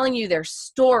and telling you their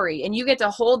story, and you get to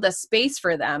hold the space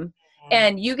for them.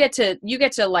 And you get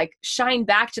to like shine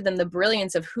back to them the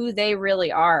brilliance of who they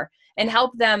really are, and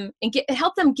help them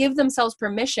give themselves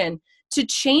permission to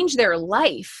change their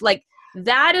life. Like,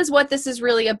 that is what this is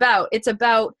really about. It's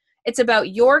about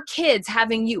your kids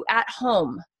having you at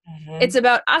home. It's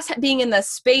about us being in the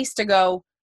space to go,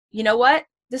 you know what?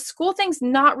 The school thing's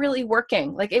not really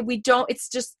working. Like,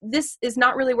 this is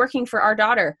not really working for our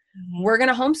daughter. We're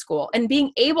going to homeschool, and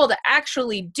being able to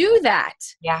actually do that.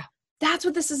 Yeah. That's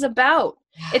what this is about.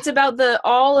 Yeah. It's about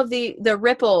all of the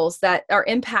ripples that are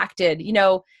impacted,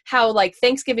 how like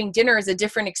Thanksgiving dinner is a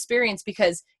different experience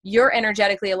because you're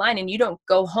energetically aligned, and you don't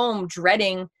go home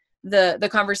dreading the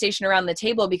conversation around the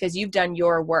table because you've done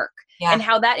your work. Yeah. And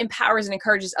how that empowers and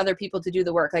encourages other people to do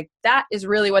the work. Like, that is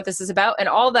really what this is about. And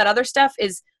all that other stuff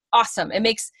is awesome. It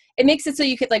makes it so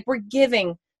you could, like, we're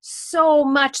giving so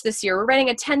much this year. We're writing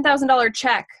a $10,000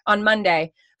 check on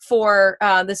Monday for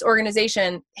this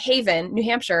organization, Haven, New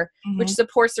Hampshire, which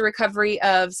supports the recovery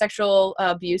of sexual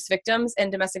abuse victims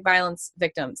and domestic violence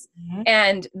victims.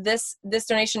 And this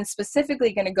donation is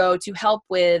specifically going to go to help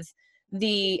with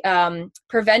the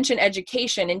prevention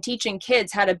education and teaching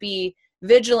kids how to be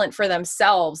vigilant for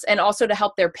themselves, and also to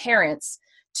help their parents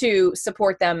to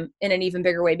support them in an even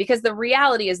bigger way. Because the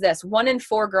reality is this: 1 in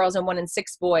 4 girls and 1 in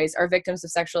 6 boys are victims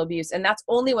of sexual abuse. And that's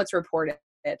only what's reported.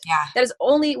 Yeah. That is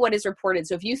only what is reported.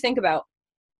 So if you think about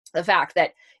the fact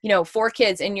that, 4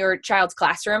 kids in your child's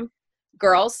classroom,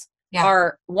 girls, Yeah.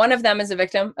 are, one of them is a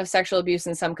victim of sexual abuse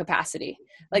in some capacity.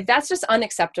 Like, that's just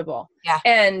unacceptable. Yeah.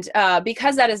 And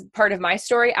because that is part of my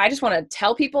story, I just want to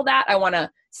tell people that. I want to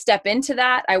step into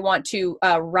that. I want to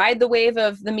ride the wave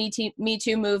of the Me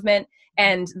Too movement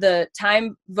and the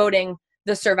time voting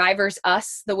the survivors,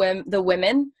 us, the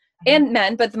women and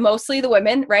men, but mostly the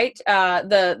women, right?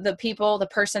 The people, the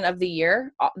person of the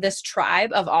year, this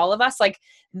tribe of all of us, like,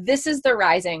 this is the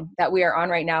rising that we are on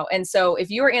right now. And so if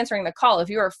you are answering the call, if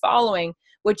you are following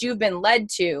what you've been led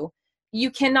to,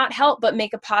 you cannot help but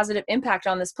make a positive impact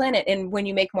on this planet. And when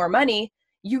you make more money,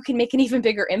 you can make an even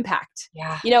bigger impact.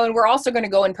 Yeah. You know, and we're also going to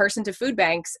go in person to food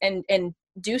banks and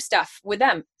do stuff with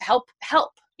them, help,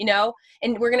 you know,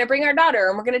 and we're going to bring our daughter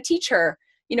and we're going to teach her,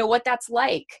 you know, what that's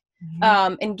like.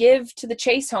 And give to the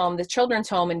Chase home, the children's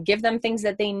home, and give them things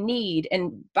that they need,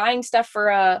 and buying stuff for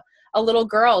a little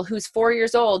girl who's 4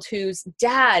 years old, whose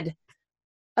dad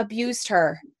abused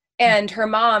her and her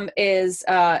mom is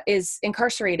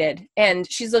incarcerated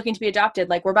and she's looking to be adopted.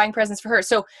 Like, we're buying presents for her.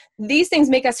 So these things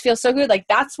make us feel so good. Like,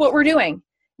 that's what we're doing,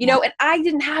 you know, and I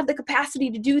didn't have the capacity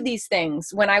to do these things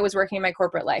when I was working in my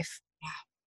corporate life.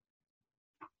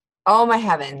 Oh my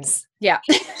heavens. Yeah.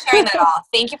 Sharing that all.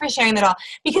 Thank you for sharing that all.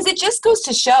 Because it just goes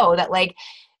to show that, like,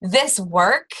 this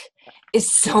work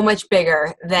is so much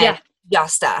bigger than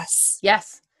just us.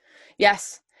 Yes.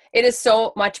 It is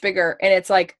so much bigger. And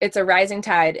it's like, it's a rising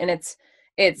tide, and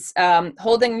it's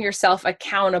holding yourself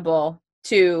accountable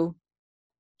to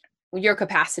your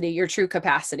capacity, your true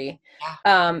capacity,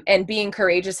 and being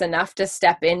courageous enough to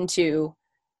step into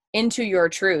your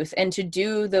truth and to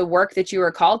do the work that you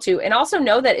are called to. And also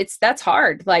know that that's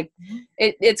hard. Like,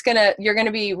 you're going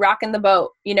to be rocking the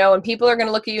boat, you know, and people are going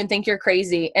to look at you and think you're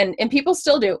crazy. And people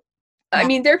still do. I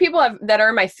mean, there are people that are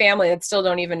in my family that still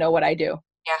don't even know what I do.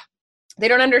 Yeah. They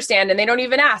don't understand, and they don't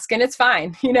even ask, and it's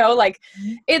fine. You know, like,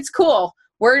 it's cool.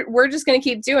 We're just going to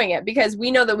keep doing it because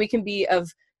we know that we can be of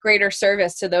greater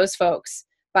service to those folks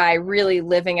by really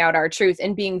living out our truth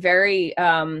and being very,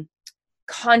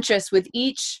 conscious with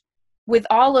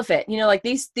all of it. You know, like,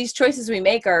 these choices we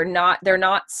make they're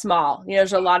not small. You know,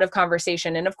 there's a lot of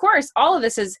conversation. And of course, all of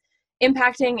this is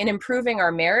impacting and improving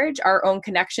our marriage, our own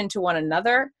connection to one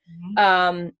another,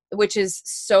 which is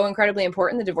so incredibly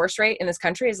important. The divorce rate in this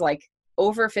country is like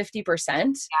over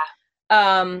 50%.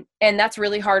 And that's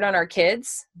really hard on our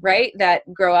kids, right? That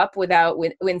grow up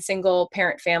in single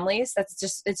parent families.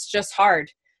 It's just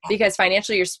hard because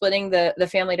financially you're splitting the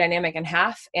family dynamic in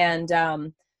half. And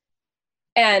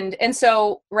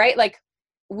so, right. Like,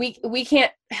 we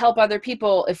can't help other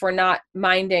people if we're not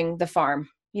minding the farm,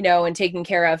 you know, and taking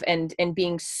care of and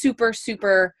being super,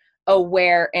 super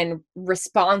aware and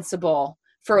responsible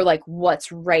for, like,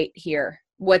 what's right here,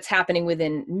 what's happening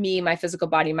within me, my physical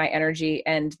body, my energy,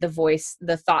 and the voice,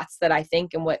 the thoughts that I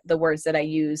think, and what the words that I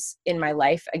use in my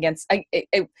life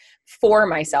for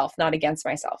myself, not against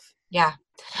myself. Yeah.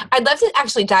 I'd love to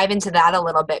actually dive into that a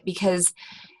little bit, because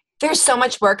there's so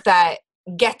much work that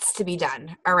gets to be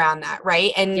done around that,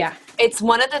 right? And it's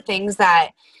one of the things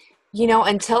that, you know,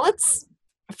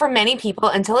 for many people,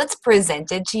 until it's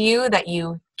presented to you that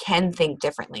you can think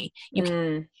differently, you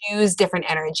can use different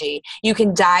energy, you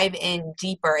can dive in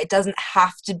deeper. It doesn't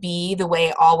have to be the way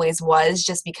it always was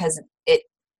just because it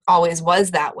always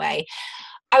was that way.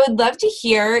 I would love to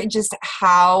hear just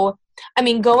how, I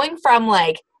mean, going from,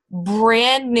 like,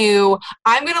 brand new,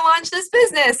 I'm going to launch this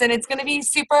business and it's going to be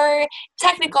super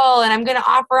technical and I'm going to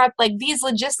offer up, like, these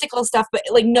logistical stuff, but,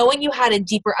 like, knowing you had a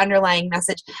deeper underlying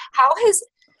message, how has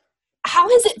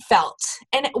it felt?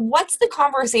 And what's the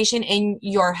conversation in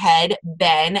your head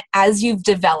been as you've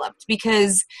developed?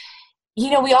 Because, you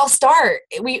know, we all start,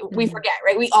 we forget,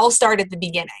 right? We all start at the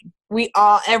beginning.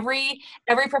 Every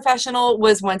professional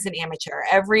was once an amateur,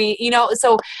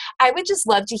 so I would just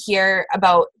love to hear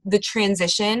about the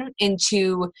transition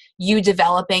into you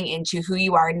developing into who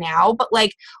you are now. But,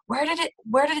 like, where did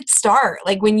it start?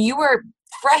 Like, when you were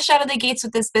fresh out of the gates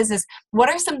with this business, what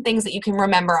are some things that you can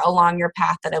remember along your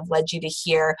path that have led you to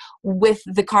here with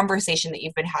the conversation that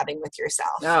you've been having with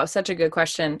yourself? Oh, such a good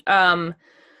question.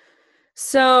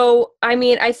 So, I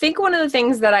mean, I think one of the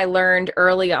things that I learned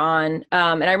early on,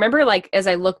 and I remember, like, as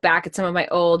I look back at some of my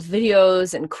old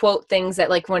videos and quote things that,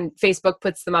 like, when Facebook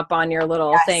puts them up on your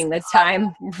little thing, the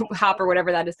time hop or whatever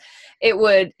that is,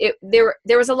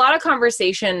 there was a lot of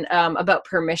conversation about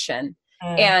permission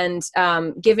and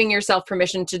giving yourself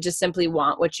permission to just simply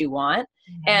want what you want.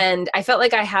 And I felt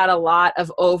like I had a lot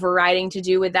of overriding to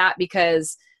do with that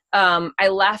because I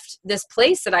left this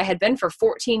place that I had been for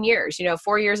 14 years,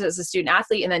 4 years as a student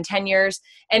athlete and then 10 years.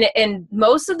 And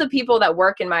most of the people that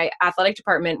work in my athletic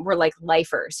department were like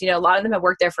lifers. A lot of them have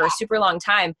worked there for a super long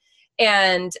time.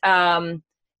 And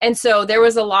so there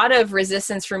was a lot of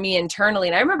resistance for me internally.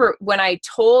 And I remember when I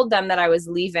told them that I was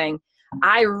leaving,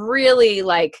 I really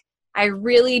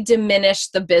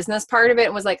diminished the business part of it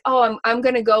and was like, oh, I'm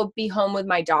going to go be home with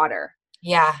my daughter.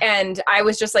 Yeah. And I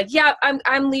was just like, yeah,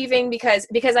 I'm leaving because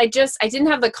I didn't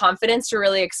have the confidence to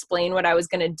really explain what I was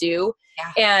going to do.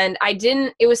 Yeah.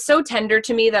 And it was so tender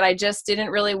to me that I just didn't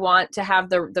really want to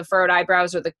have the furrowed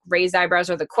eyebrows or the raised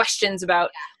eyebrows or the questions about,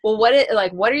 well, what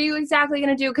are you exactly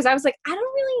going to do? Cause I was like, I don't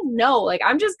really know. Like,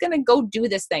 I'm just going to go do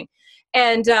this thing.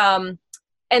 And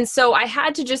so I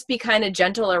had to just be kind of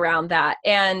gentle around that.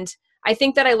 And I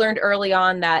think that I learned early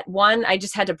on that, one, I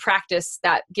just had to practice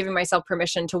that, giving myself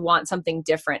permission to want something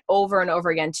different over and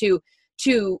over again, to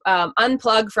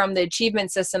unplug from the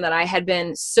achievement system that I had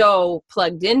been so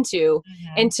plugged into,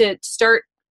 and to start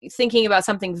thinking about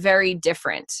something very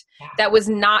different that was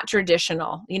not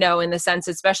traditional, in the sense,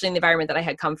 especially in the environment that I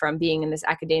had come from, being in this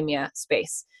academia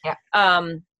space.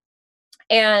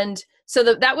 And so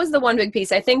that was the one big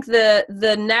piece. I think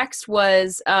the next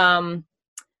was,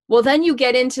 well, then you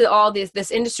get into all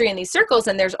this industry and these circles,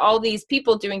 and there's all these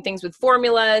people doing things with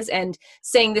formulas and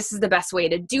saying this is the best way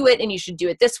to do it and you should do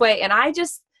it this way. And I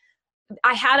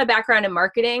had a background in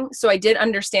marketing, so I did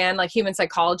understand like human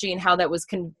psychology and how that was,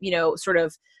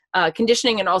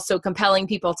 conditioning and also compelling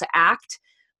people to act.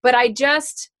 But I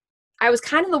was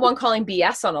kind of the one calling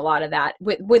BS on a lot of that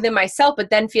within myself, but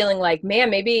then feeling like, man,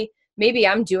 maybe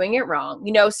I'm doing it wrong,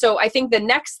 So I think the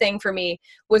next thing for me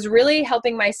was really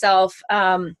helping myself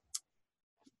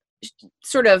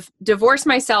sort of divorce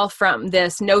myself from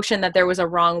this notion that there was a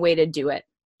wrong way to do it.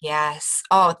 Yes.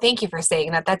 Oh, thank you for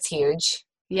saying that. That's huge.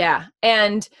 Yeah.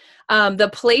 And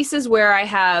the places where I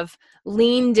have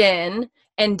leaned in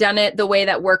and done it the way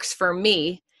that works for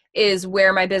me is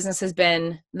where my business has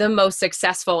been the most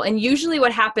successful. And usually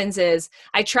what happens is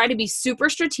I try to be super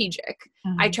strategic.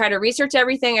 I try to research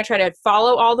everything. I try to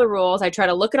follow all the rules. I try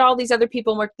to look at all these other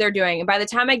people and what they're doing. And by the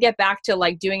time I get back to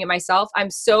like doing it myself, I'm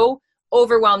so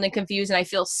overwhelmed and confused, and I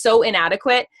feel so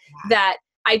inadequate that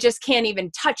I just can't even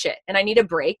touch it, and I need a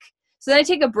break. So then I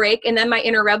take a break, and then my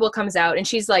inner rebel comes out, and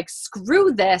she's like,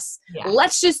 screw this.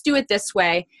 Let's just do it this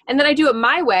way. And then I do it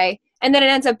my way, and then it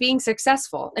ends up being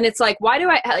successful. And it's like, why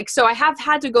do so I have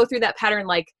had to go through that pattern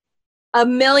like a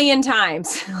million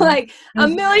times, like a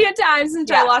million times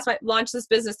since I launched this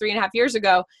business 3.5 years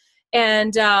ago.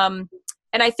 And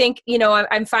I think,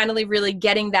 I'm finally really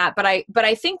getting that. But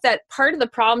I think that part of the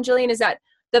problem, Jillian, is that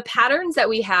the patterns that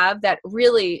we have that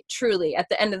really, truly, at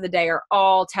the end of the day, are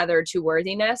all tethered to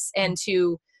worthiness and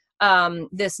to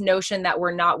this notion that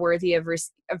we're not worthy of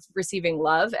receiving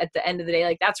love at the end of the day.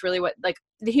 Like, that's really what, like,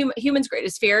 the human's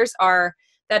greatest fears are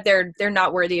that they're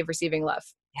not worthy of receiving love.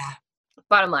 Yeah.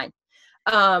 Bottom line.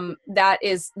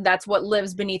 That's what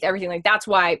lives beneath everything. Like, that's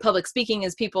why public speaking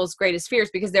is people's greatest fears,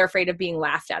 because they're afraid of being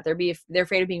laughed at. They're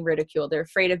afraid of being ridiculed. They're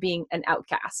afraid of being an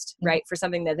outcast, right? For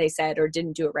something that they said or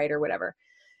didn't do it right or whatever.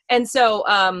 And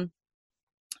so,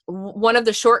 one of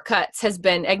the shortcuts has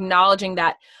been acknowledging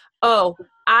that, oh,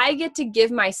 I get to give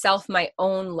myself my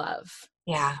own love.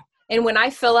 Yeah. And when I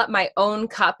fill up my own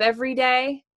cup every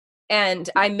day, and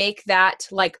I make that,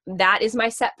 like, that is my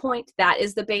set point, that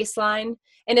is the baseline.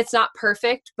 And it's not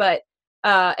perfect, but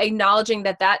acknowledging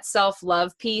that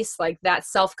self-love piece, like that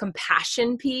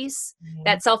self-compassion piece,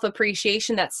 that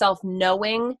self-appreciation, that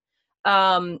self-knowing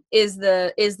is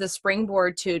the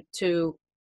springboard to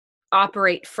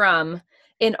operate from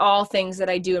in all things that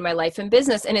I do in my life and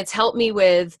business. And it's helped me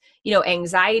with,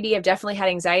 anxiety. I've definitely had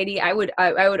anxiety. I would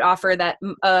offer that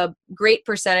a great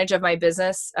percentage of my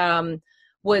business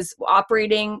was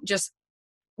operating just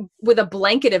with a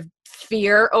blanket of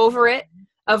fear over it,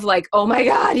 of like, oh my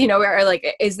God, or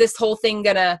like, is this whole thing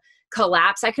gonna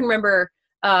collapse? I can remember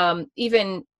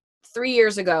even 3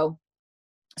 years ago,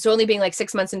 so only being like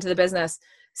 6 months into the business,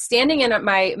 standing in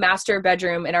my master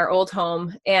bedroom in our old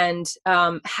home and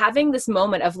having this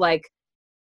moment of like,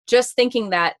 just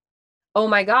thinking that, oh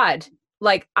my God,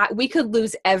 like we could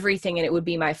lose everything and it would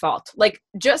be my fault. Like,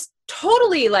 just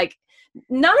totally, like,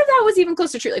 none of that was even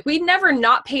close to true. Like, we'd never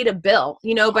not paid a bill,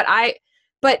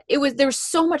 but there was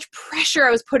so much pressure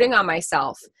I was putting on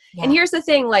myself. Yeah. And here's the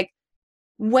thing, like,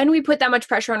 when we put that much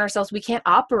pressure on ourselves, we can't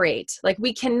operate. Like,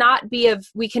 we cannot be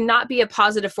a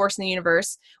positive force in the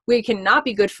universe. We cannot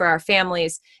be good for our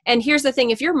families. And here's the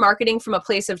thing, if you're marketing from a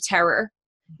place of terror,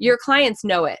 your clients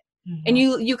know it. And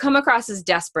you come across as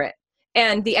desperate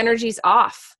and the energy's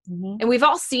off. And we've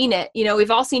all seen it.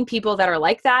 We've all seen people that are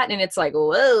like that. And it's like,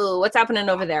 whoa, what's happening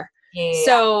over there?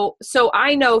 Yeah. So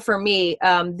I know for me,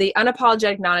 the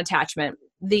unapologetic non-attachment,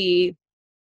 the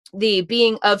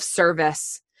being of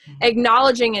service,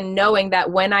 acknowledging and knowing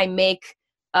that when I make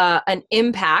an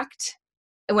impact,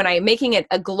 when I'm making it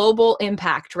a global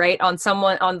impact, right, on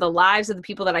someone, on the lives of the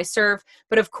people that I serve,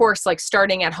 but of course, like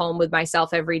starting at home with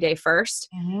myself every day first,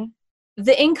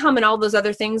 the income and all those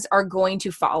other things are going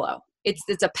to follow.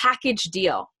 It's a package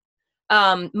deal.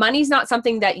 Money's not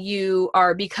something that you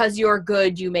are, because you're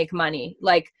good, you make money.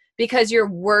 Like, because you're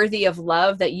worthy of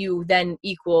love, that you then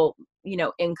equal,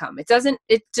 income.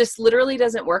 It just literally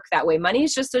doesn't work that way. Money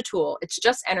is just a tool. It's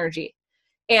just energy.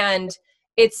 And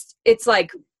it's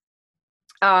like,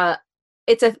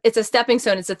 it's a stepping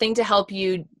stone. It's a thing to help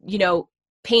you,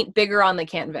 paint bigger on the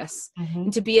canvas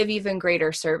and to be of even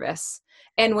greater service.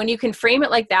 And when you can frame it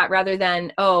like that, rather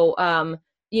than,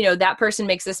 that person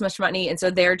makes this much money, and so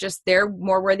they're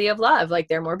more worthy of love. Like,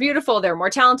 they're more beautiful, they're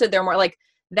more talented, they're more like,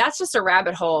 that's just a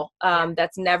rabbit hole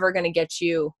that's never going to get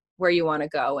you where you want to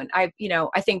go. And I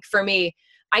think for me,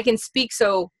 I can speak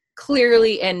so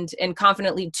clearly and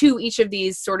confidently to each of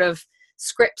these sort of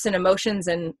scripts and emotions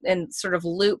and sort of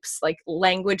loops, like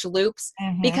language loops,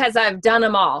 because I've done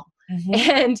them all.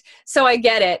 And so I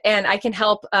get it. And I can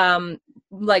help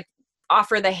like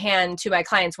offer the hand to my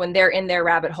clients when they're in their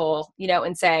rabbit hole,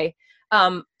 and say,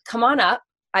 come on up.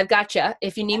 I've got you.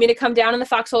 If you need me to come down in the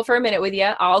foxhole for a minute with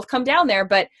you, I'll come down there,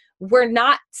 but we're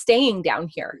not staying down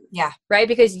here. Yeah. Right.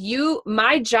 Because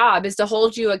my job is to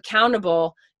hold you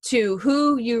accountable to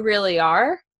who you really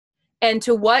are and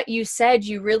to what you said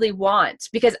you really want,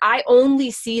 because I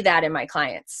only see that in my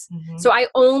clients. So I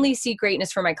only see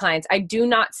greatness for my clients. I do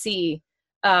not see,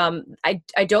 I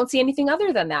don't see anything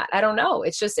other than that. I don't know.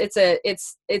 It's just,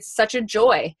 it's such a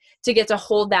joy to get to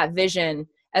hold that vision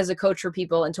as a coach for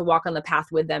people and to walk on the path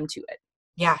with them to it.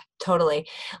 Yeah, totally.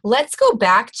 Let's go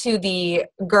back to the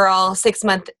girl 6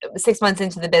 months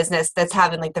into the business that's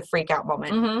having like the freak out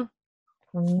moment.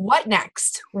 What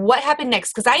next? What happened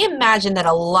next? Because I imagine that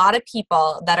a lot of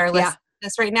people that are listening to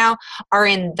this right now are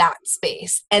in that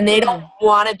space and they don't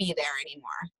want to be there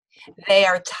anymore. They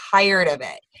are tired of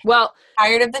it. Well,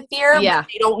 tired of the fear, but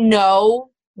they don't know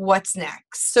what's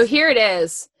next. So here it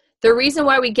is. The reason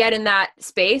why we get in that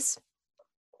space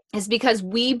is because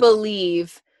we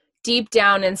believe deep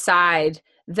down inside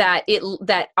that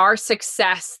our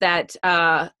success, that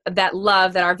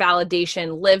love, that our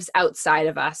validation lives outside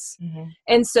of us.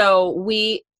 And so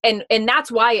and that's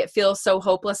why it feels so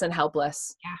hopeless and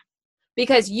helpless. Yeah.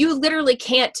 Because you literally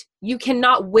you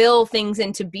cannot will things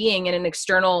into being in an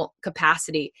external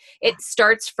capacity. It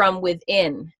starts from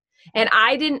within. And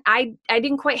I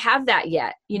didn't quite have that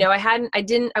yet.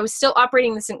 I was still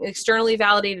operating this externally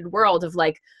validated world of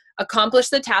like, accomplish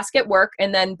the task at work,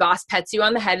 and then boss pets you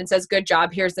on the head and says, good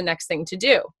job, here's the next thing to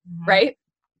do. Right.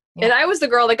 Yeah. And I was the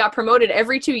girl that got promoted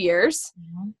every 2 years,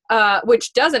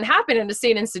 which doesn't happen in a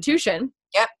state institution.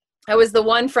 Yep. I was the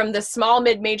one from the small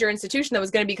mid-major institution that was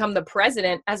going to become the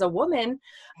president as a woman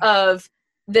of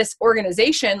this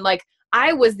organization. Like,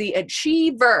 I was the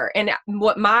achiever. And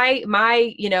what my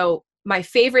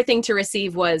favorite thing to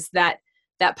receive was that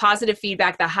positive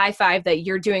feedback, the high five that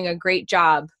you're doing a great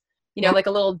job. Like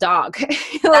a little dog.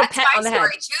 That's pet my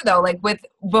story too, though. Like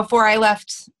before I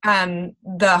left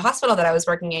the hospital that I was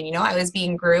working in, I was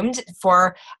being groomed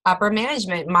for upper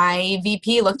management. My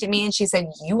VP looked at me and she said,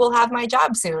 "You will have my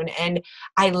job soon." And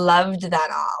I loved that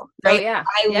all. Right? Oh, yeah.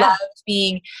 I loved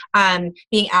being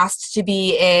asked to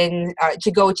be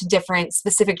to go to different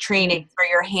specific trainings where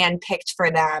you're handpicked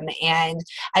for them. And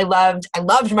I loved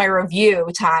my review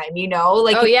time.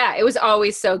 Like, oh yeah, it was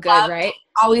always so good, right?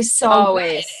 Always so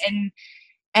good.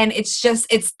 And it's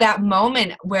that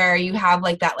moment where you have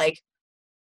like that, like,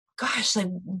 gosh, like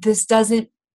this doesn't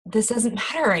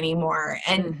matter anymore.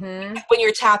 And when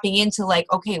you're tapping into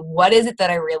like, okay, what is it that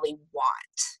I really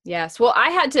want? Yes. Well,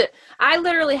 I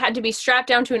literally had to be strapped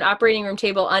down to an operating room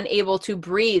table, unable to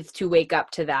breathe, to wake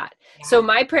up to that. Yeah. So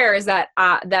my prayer is that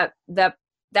that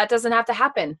doesn't have to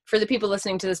happen for the people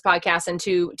listening to this podcast and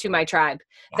to my tribe,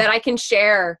 that I can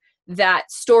share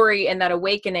that story and that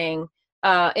awakening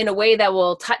in a way that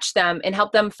will touch them and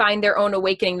help them find their own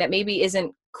awakening that maybe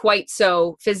isn't quite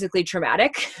so physically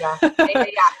traumatic.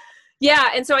 Yeah.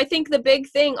 And so I think the big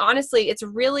thing, honestly, it's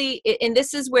really, and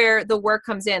this is where the work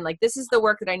comes in. Like, this is the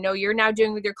work that I know you're now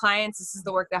doing with your clients. This is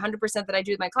the work that 100% that I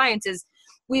do with my clients, is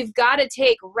we've got to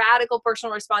take radical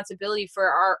personal responsibility for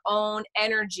our own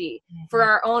energy, for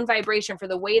our own vibration, for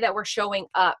the way that we're showing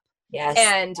up. Yes.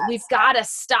 And we've got to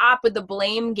stop with the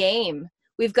blame game.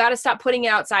 We've got to stop putting it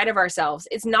outside of ourselves.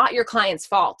 It's not your client's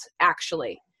fault,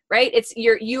 actually, right? It's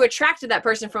you attracted that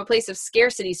person from a place of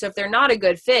scarcity. So if they're not a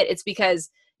good fit, it's because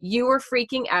you were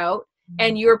freaking out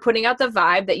and you were putting out the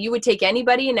vibe that you would take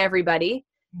anybody and everybody,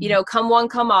 come one,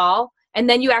 come all. And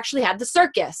then you actually had the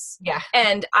circus. Yeah.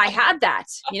 And I had that,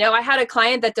 I had a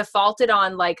client that defaulted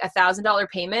on like $1,000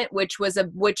 payment, which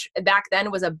back then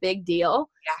was a big deal.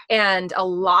 Yeah. And a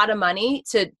lot of money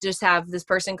to just have this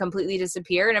person completely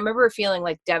disappear. And I remember feeling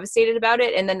like devastated about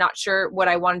it and then not sure what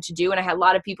I wanted to do. And I had a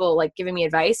lot of people like giving me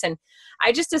advice, and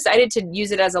I just decided to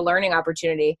use it as a learning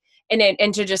opportunity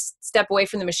and to just step away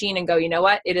from the machine and go, you know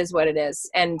what, it is what it is.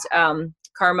 And,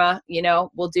 karma,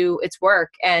 will do its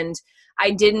work. And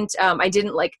I didn't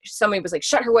like, somebody was like,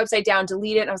 shut her website down,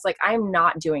 delete it. And I was like, I'm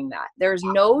not doing that. There's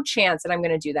no chance that I'm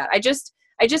going to do that. I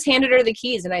just handed her the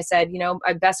keys and I said,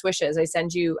 I best wishes. I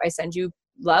send you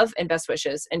love and best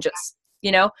wishes, and just,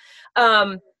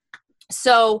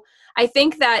 so I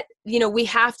think that, we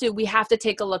have to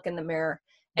take a look in the mirror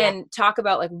and talk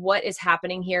about like what is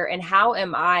happening here and how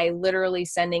am I literally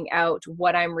sending out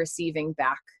what I'm receiving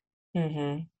back.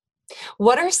 Mm-hmm.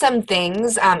 What are some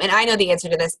things, and I know the answer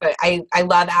to this, but I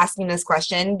love asking this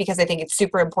question because I think it's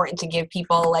super important to give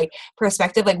people like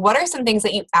perspective. Like, what are some things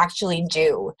that you actually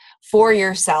do for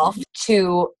yourself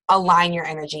to align your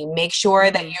energy? Make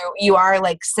sure that you are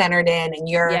like centered in and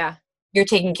you're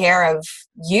taking care of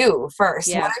you first.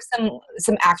 Yeah. What are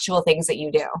some actual things that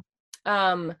you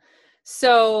do?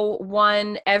 So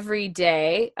one, every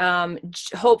day,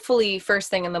 hopefully first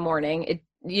thing in the morning,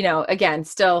 again,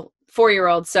 still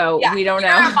 4-year-old. So we don't know.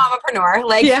 You're a momapreneur.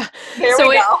 Like, here so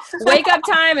we go. Wake up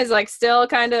time is like still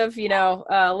kind of,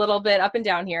 a little bit up and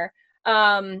down here.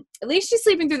 At least she's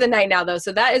sleeping through the night now though.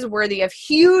 So that is worthy of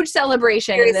huge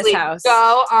celebration. Seriously, in this house.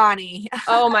 Go Ani.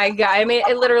 Oh my God. I mean,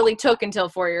 it literally took until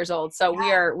 4 years old. So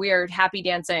we are happy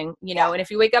dancing, and if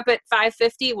you wake up at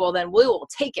 5:50, well then we will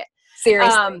take it.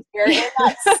 Seriously, you're in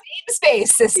that same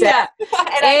space, sister. Yeah.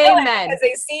 And Amen. I know it because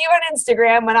I see you on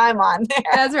Instagram when I'm on there.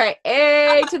 That's right.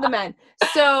 A to the men.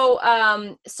 So,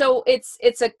 so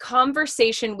it's a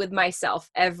conversation with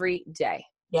myself every day.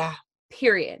 Yeah.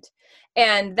 Period.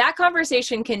 And that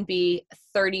conversation can be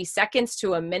 30 seconds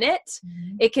to a minute.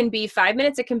 Mm-hmm. It can be 5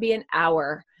 minutes. It can be an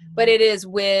hour, but it is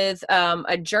with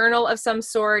a journal of some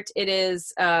sort. It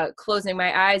is closing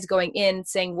my eyes, going in,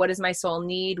 saying, what does my soul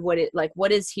need? What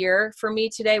is here for me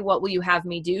today? What will you have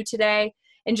me do today?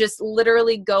 And just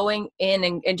literally going in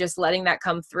and just letting that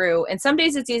come through. And some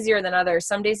days it's easier than others.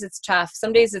 Some days it's tough.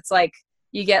 Some days it's like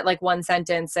you get like one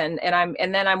sentence and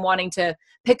then I'm wanting to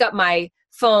pick up my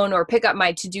phone or pick up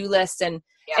my to-do list. And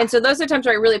so those are times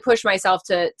where I really push myself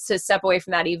to step away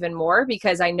from that even more,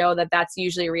 because I know that that's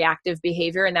usually reactive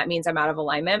behavior and that means I'm out of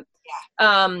alignment.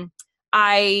 Yeah.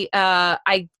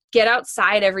 I get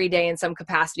outside every day in some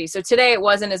capacity. So today it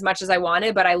wasn't as much as I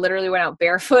wanted, but I literally went out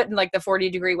barefoot in like the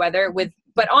 40-degree weather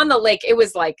but on the lake, it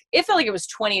felt like it was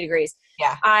 20 degrees.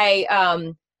 Yeah.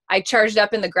 I charged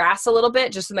up in the grass a little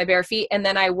bit just with my bare feet. And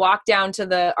then I walked down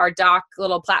to our dock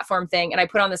little platform thing. And I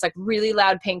put on this like really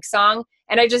loud Pink song.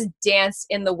 And I just danced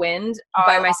in the wind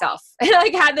by myself. And I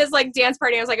had this like dance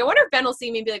party. I was like, I wonder if Ben will see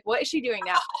me and be like, what is she doing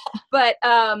now? But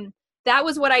that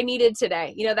was what I needed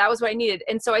today. That was what I needed.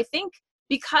 And so I think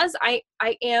because I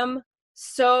am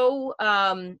so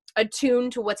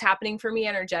attuned to what's happening for me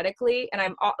energetically, and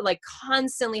I'm like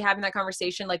constantly having that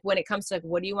conversation, like when it comes to like,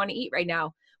 what do you want to eat right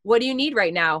now? What do you need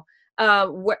right now?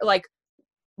 What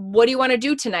do you want to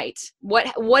do tonight?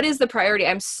 What is the priority?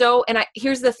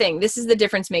 Here's the thing. This is the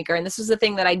difference maker. And this was the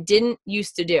thing that I didn't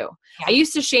used to do. Yeah. I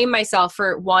used to shame myself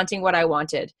for wanting what I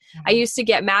wanted. Mm-hmm. I used to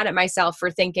get mad at myself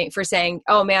for saying,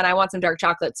 oh man, I want some dark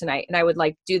chocolate tonight. And I would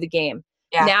like do the game.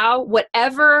 Yeah. Now,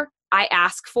 whatever I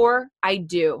ask for, I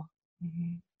do.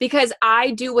 Mm-hmm. Because I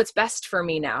do what's best for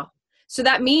me now. So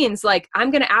that means like,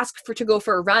 I'm going to ask to go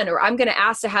for a run, or I'm going to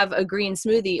ask to have a green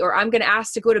smoothie, or I'm going to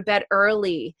ask to go to bed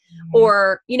early,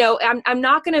 or, I'm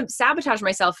not going to sabotage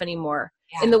myself anymore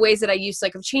in the ways that I used to.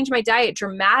 Like I've changed my diet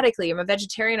dramatically. I'm a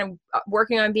vegetarian. I'm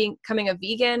working on becoming a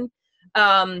vegan.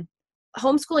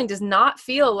 Homeschooling does not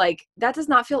feel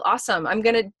awesome. I'm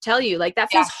going to tell you, like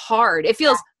that feels hard. It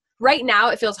feels right now,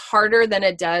 it feels harder than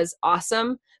it does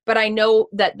awesome. But I know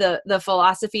that the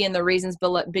philosophy and the reasons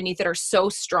beneath it are so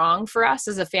strong for us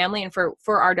as a family and for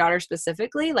our daughter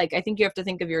specifically. Like, I think you have to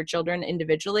think of your children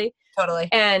individually. Totally.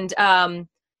 And,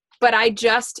 but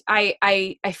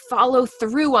I follow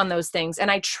through on those things,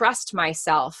 and I trust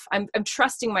myself. I'm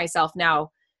trusting myself now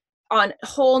on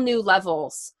whole new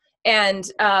levels. And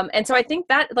so I think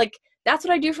that like, that's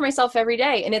what I do for myself every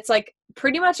day. And it's like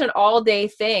pretty much an all day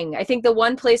thing. I think the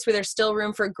one place where there's still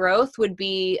room for growth would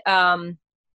be,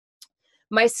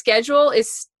 my schedule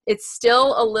it's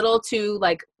still a little too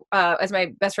like, as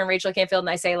my best friend Rachel Canfield and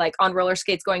I say, like on roller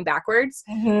skates going backwards.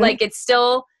 Mm-hmm. Like it's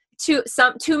still too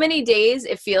many days.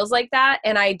 It feels like that.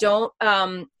 And I don't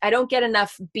get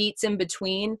enough beats in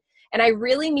between. and I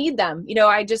really need them.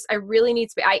 I really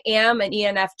need space. I am an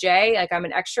ENFJ, like I'm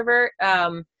an extrovert,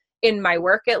 in my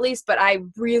work at least, but I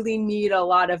really need a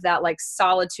lot of that like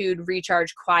solitude,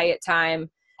 recharge, quiet time.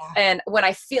 Yeah. And when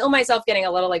I feel myself getting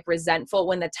a little like resentful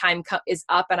when the time is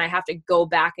up and I have to go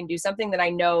back and do something, that I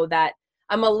know that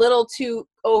I'm a little too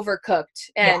overcooked,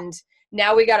 and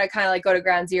now we got to kind of like go to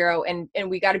ground zero, and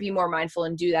we got to be more mindful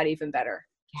and do that even better.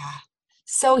 Yeah.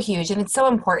 So huge, and it's so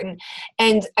important.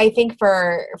 And I think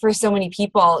for so many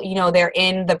people, they're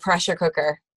in the pressure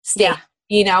cooker state,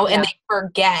 and they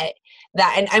forget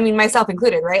that. And I mean, myself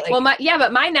included, right? Like, well,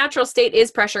 but my natural state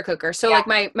is pressure cooker. So like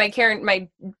my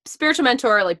spiritual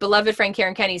mentor, like beloved friend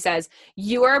Karen Kenny says,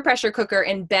 you are a pressure cooker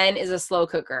and Ben is a slow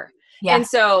cooker. Yeah. And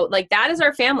so like, that is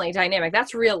our family dynamic.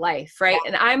 That's real life. Right.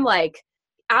 Yeah. And I'm like,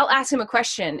 I'll ask him a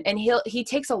question and he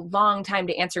takes a long time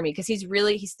to answer me because he's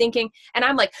thinking, and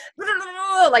I'm like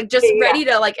just ready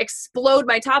to like explode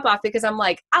my top off because I'm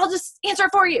like, I'll just answer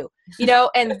for you,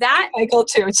 and that Michael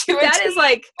too. That is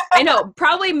like, I know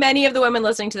probably many of the women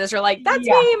listening to this are like, that's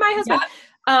me, my husband.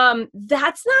 Yeah.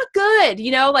 That's not good.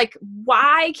 Like,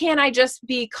 why can't I just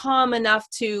be calm enough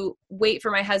to wait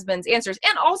for my husband's answers?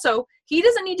 And also, he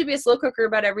doesn't need to be a slow cooker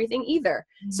about everything either.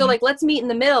 Mm-hmm. So like, let's meet in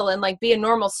the middle and like be a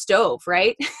normal stove,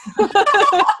 right? You've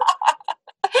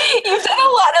done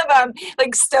a lot of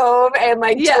like stove and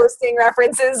like toasting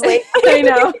references. Like, I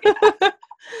know.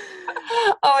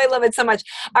 Oh, I love it so much.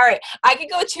 All right. I could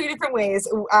go two different ways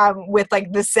with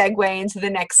like the segue into the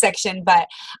next section, but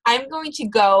I'm going to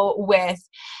go with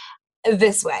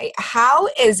this way. How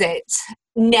is it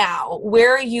now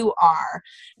where you are,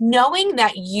 knowing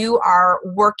that you are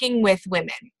working with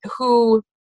women who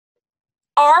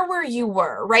are where you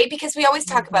were, right? Because we always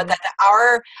talk about that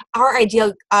our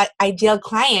ideal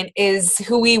client is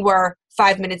who we were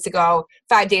 5 minutes ago,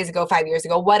 5 days ago, 5 years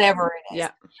ago, whatever it is.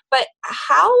 Yeah. But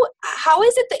how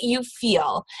is it that you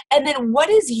feel? And then what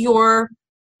is your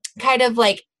kind of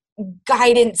like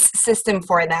guidance system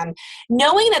for them,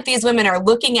 knowing that these women are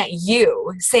looking at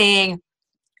you saying,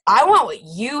 I want what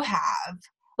you have.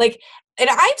 Like, and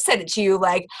I've said it to you,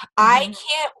 like, I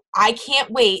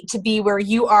can't wait to be where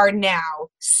you are now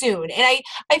soon. And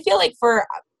I feel like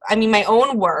my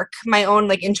own work, my own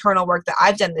like internal work that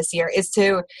I've done this year is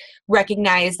to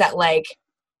recognize that like,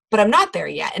 but I'm not there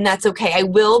yet. And that's okay. I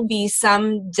will be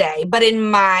someday, but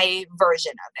in my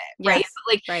version of it. Right. Yes,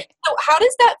 like, right. So how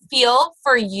does that feel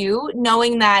for you,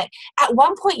 knowing that at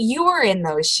one point you were in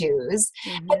those shoes?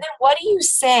 Mm-hmm. And then what do you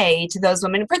say to those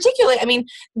women? Particularly, I mean,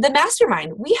 the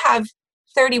mastermind, we have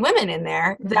 30 women in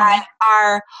there that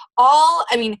are all,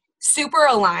 super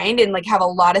aligned and like have a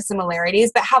lot of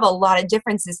similarities, but have a lot of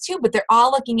differences too. But they're all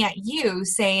looking at you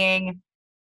saying,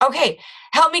 okay,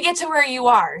 help me get to where you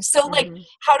are. So like,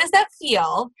 how does that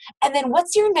feel? And then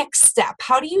what's your next step?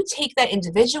 How do you take that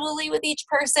individually with each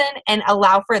person and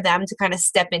allow for them to kind of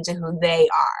step into who they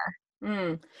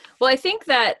are? Well, I think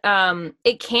that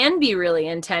it can be really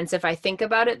intense if I think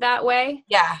about it that way.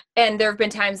 Yeah. And there have been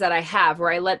times that I have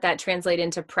where I let that translate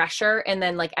into pressure and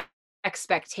then like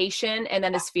expectation and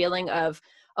then this feeling of,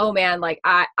 oh man, like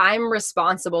I'm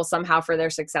responsible somehow for their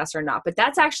success or not. But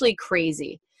that's actually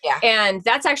crazy. Yeah. And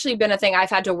that's actually been a thing I've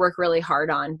had to work really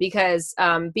hard on because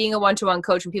being a one-to-one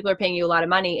coach, when people are paying you a lot of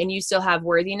money and you still have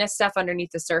worthiness stuff underneath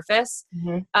the surface,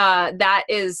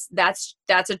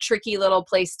 that's a tricky little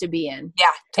place to be in.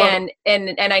 Yeah. Totally.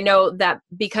 And I know that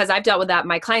because I've dealt with that,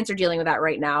 my clients are dealing with that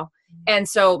right now. And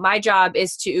so my job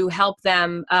is to help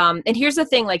them. And here's the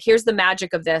thing, like, here's the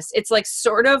magic of this. It's like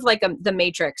sort of like the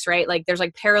Matrix, right? Like there's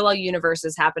like parallel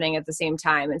universes happening at the same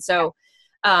time. And so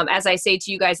as I say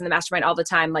to you guys in the mastermind all the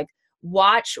time, like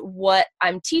watch what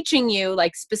I'm teaching you,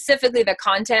 like specifically the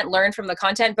content, learn from the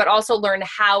content, but also learn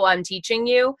how I'm teaching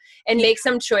you and make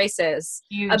some choices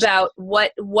about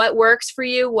what works for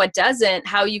you, what doesn't,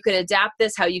 how you could adapt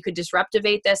this, how you could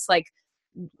disruptivate this, like,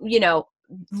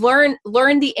 learn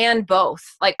the and both.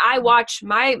 Like I watch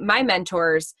my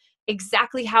mentors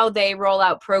exactly how they roll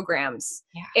out programs.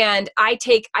 Yeah. And I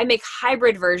make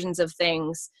hybrid versions of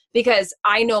things because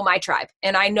I know my tribe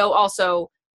and I know also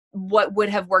what would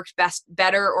have worked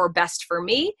better or best for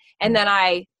me. And then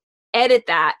I edit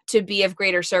that to be of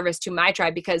greater service to my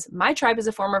tribe because my tribe is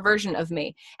a former version of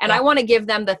me. And I want to give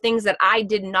them the things that I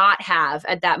did not have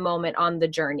at that moment on the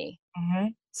journey.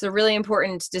 It's a really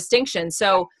important distinction.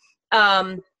 So,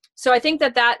 so I think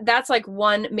that's like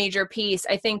one major piece.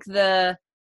 I think the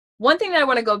one thing that I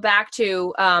want to go back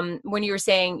to, when you were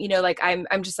saying, you know, like, I'm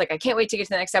just like, I can't wait to get to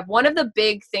the next step. One of the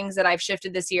big things that I've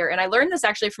shifted this year, and I learned this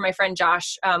actually from my friend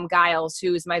Josh Giles,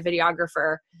 who's my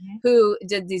videographer, who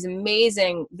did these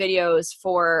amazing videos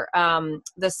for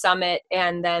the summit,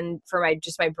 and then for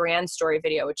my brand story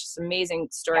video, which is an amazing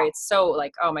story. It's so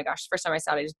like, oh my gosh, the first time I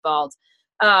saw it, I just bawled.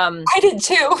 I did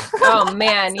too. Oh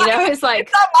man, you know, it's like,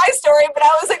 it's not my story, but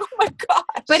I was like, oh my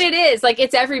gosh. But it is like,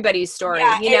 it's everybody's story,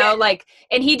 you know, like,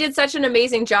 and he did such an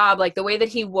amazing job, like the way that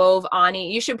he wove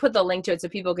Ani. You should put the link to it so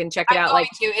people can check it out. Like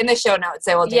in the show notes,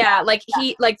 I will do that. Like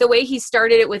he, like the way he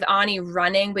started it with Ani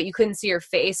running, but you couldn't see her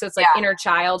face. So it's like inner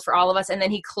child for all of us. And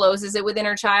then he closes it with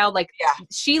inner child. Like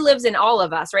she lives in all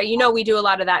of us, right? You know, we do a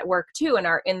lot of that work too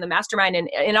in the mastermind and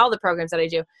in all the programs that I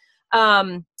do.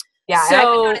 Yeah, so, and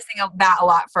I've been noticing that a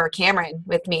lot for Cameron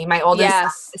with me, my oldest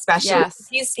son, especially.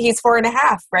 He's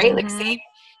 4.5, right? Like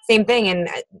same thing, and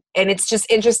it's just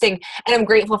interesting, and I'm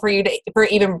grateful for you for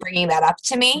even bringing that up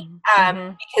to me,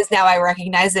 because now I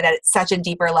recognize it at such a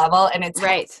deeper level, and it's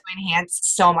to enhance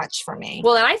so much for me.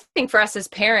 Well, and I think for us as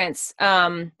parents,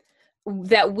 that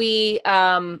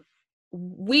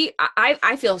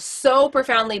I feel so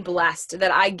profoundly blessed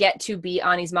that I get to be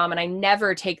Ani's mom, and I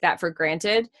never take that for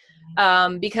granted.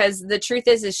 Because the truth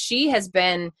is she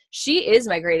is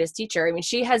my greatest teacher. I mean,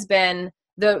 she has been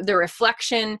the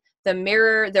reflection, the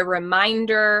mirror, the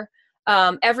reminder,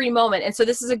 every moment. And so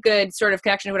this is a good sort of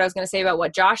connection to what I was going to say about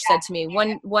what Josh said to me.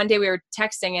 One day we were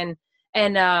texting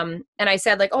and I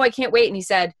said like, oh, I can't wait. And he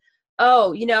said,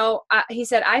 oh, you know, he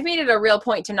said, I've made it a real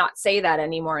point to not say that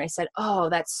anymore. And I said, oh,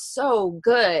 that's so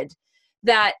good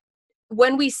that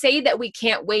when we say that we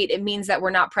can't wait, it means that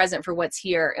we're not present for what's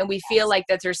here. And we feel like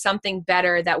that there's something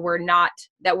better that we're not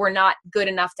good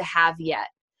enough to have yet.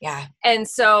 Yeah. And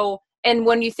so, and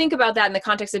when you think about that in the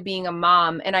context of being a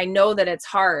mom, and I know that it's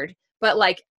hard, but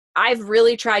like, I've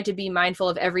really tried to be mindful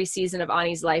of every season of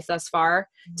Ani's life thus far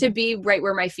to be right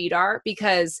where my feet are,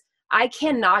 because I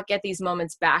cannot get these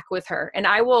moments back with her. And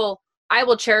I will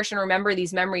cherish and remember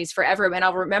these memories forever. And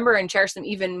I'll remember and cherish them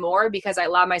even more because I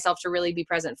allow myself to really be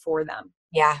present for them.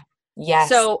 Yeah. Yes.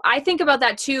 So I think about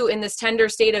that too, in this tender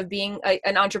state of being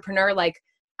an entrepreneur. Like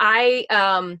I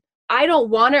don't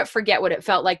want to forget what it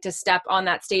felt like to step on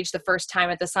that stage the first time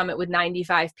at the summit with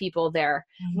 95 people there,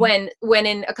 when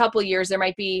in a couple of years, there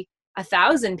might be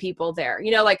 1,000 people there,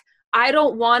 you know, like I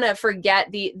don't want to forget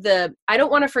I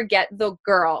don't want to forget the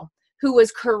girl who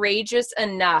was courageous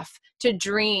enough to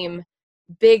dream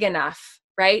big enough,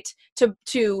 right?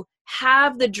 To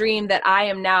have the dream that I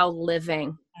am now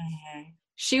living.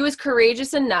 She was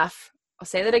courageous enough, I'll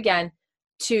say that again,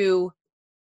 to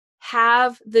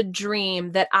have the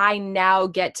dream that I now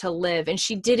get to live. And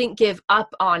she didn't give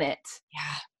up on it.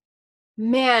 Yeah.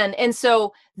 Man. And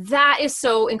so that is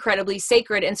so incredibly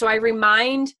sacred. And so I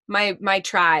remind my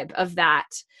tribe of that.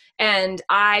 And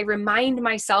I remind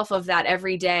myself of that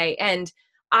every day. And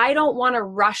I don't want to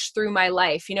rush through my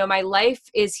life. You know, my life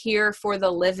is here for the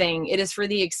living. It is for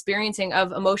the experiencing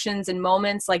of emotions and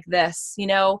moments like this, you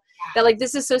know, that like,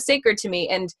 this is so sacred to me.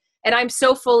 And I'm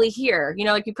so fully here, you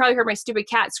know, like you probably heard my stupid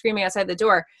cat screaming outside the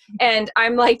door, and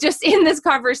I'm like, just in this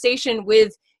conversation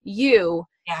with you.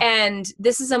 And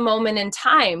this is a moment in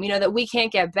time, you know, that we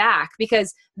can't get back,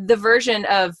 because the version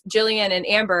of Jillian and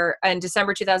Amber in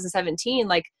December 2017,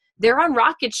 like they're on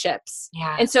rocket ships.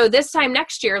 And so this time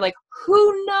next year, like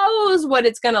who knows what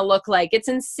it's going to look like? It's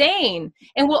insane.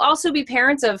 And we'll also be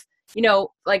parents of, you know,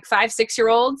 like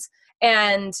 5-6-year-olds,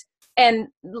 and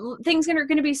things are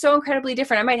going to be so incredibly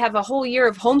different. I might have a whole year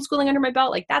of homeschooling under my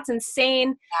belt. Like that's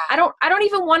insane. I don't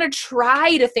even want to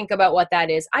try to think about what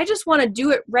that is. I just want to do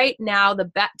it right now,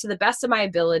 to the best of my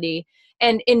ability,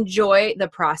 and enjoy the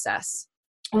process.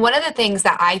 One of the things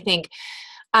that I think,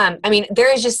 I mean,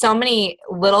 there is just so many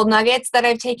little nuggets that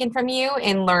I've taken from you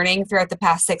in learning throughout the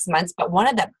past 6 months. But one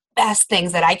of the best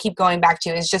things that I keep going back to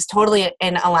is just totally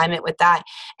in alignment with that.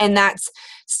 And that's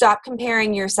stop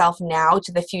comparing yourself now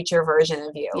to the future version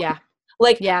of you.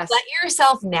 Like let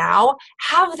yourself now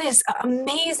have this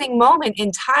amazing moment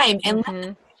in time, and let the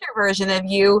future version of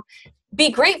you be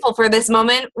grateful for this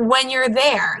moment when you're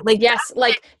there. Like,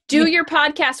 like do your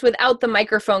podcast without the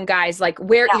microphone, guys. Like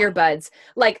wear earbuds,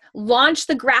 like launch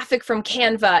the graphic from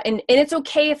Canva. And it's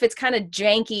okay if it's kind of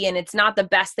janky and it's not the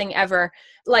best thing ever.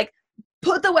 Like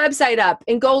put the website up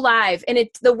and go live. And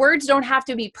the words don't have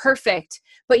to be perfect,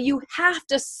 but you have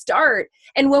to start.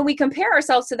 And when we compare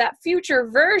ourselves to that future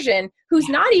version who's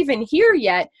not even here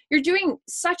yet, you're doing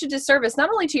such a disservice, not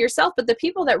only to yourself, but the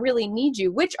people that really need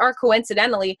you, which are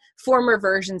coincidentally former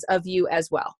versions of you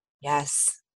as well.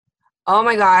 Yes. Oh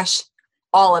my gosh.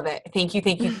 All of it. Thank you.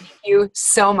 Thank you. Thank you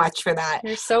so much for that.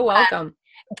 You're so welcome.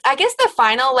 I guess the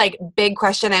final like big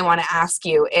question I want to ask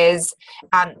you is,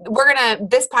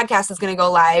 this podcast is going to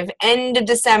go live end of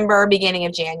December, beginning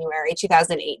of January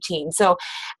 2018. So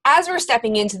as we're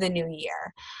stepping into the new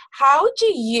year, how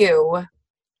do you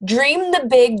dream the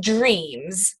big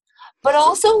dreams, but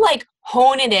also like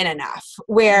hone it in enough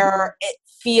where it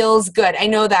feels good? I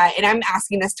know that, and I'm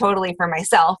asking this totally for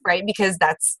myself, right? Because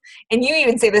and you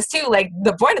even say this too, like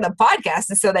the point of the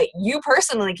podcast is so that you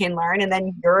personally can learn, and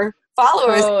then your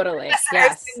followers Totally.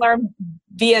 Yes. can learn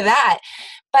via that.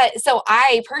 But so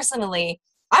I personally,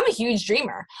 I'm a huge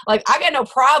dreamer. Like I got no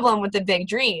problem with the big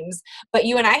dreams, but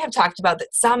you and I have talked about that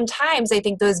sometimes I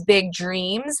think those big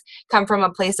dreams come from a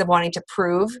place of wanting to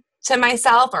prove to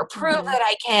myself or prove that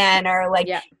I can, or like,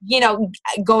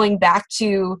 going back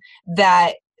to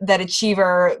that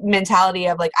achiever mentality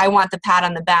of like, I want the pat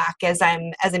on the back as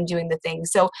I'm doing the thing.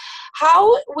 So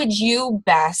how would you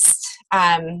best,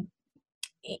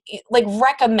 like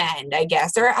recommend, I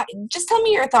guess, or just tell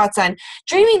me your thoughts on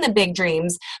dreaming the big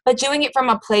dreams, but doing it from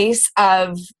a place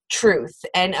of truth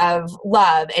and of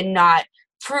love and not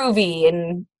provy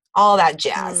and all that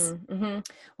jazz. Mm-hmm.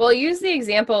 Well, use the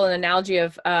example and analogy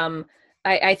of,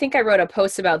 I think I wrote a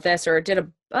post about this, or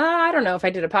I don't know if I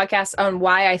did a podcast on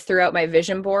why I threw out my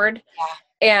vision board.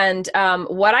 Yeah. And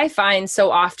what I find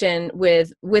so often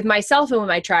with myself and with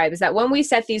my tribe is that when we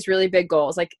set these really big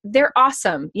goals, like they're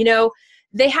awesome,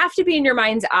 they have to be in your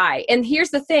mind's eye. And here's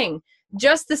the thing,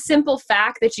 just the simple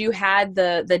fact that you had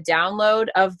the download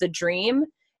of the dream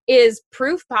is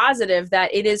proof positive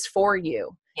that it is for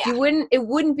you. Yeah. It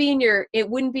wouldn't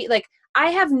be like,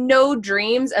 I have no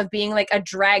dreams of being like a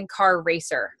drag car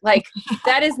racer. Like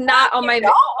that is not on my,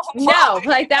 no,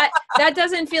 like that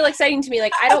doesn't feel exciting to me.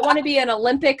 Like I don't want to be an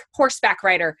Olympic horseback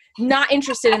rider, not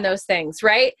interested in those things.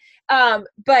 Right.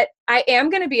 But I am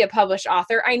going to be a published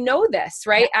author. I know this,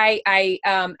 right? I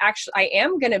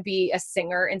am going to be a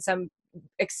singer in some,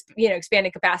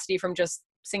 expanded capacity from just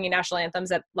singing national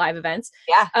anthems at live events.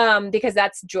 Yeah. Because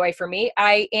that's joy for me.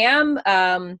 I am,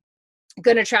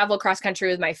 going to travel cross country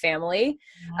with my family.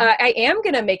 I am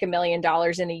going to make $1 million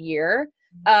in a year.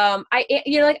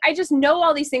 I just know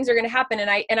all these things are going to happen.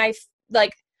 And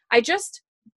I just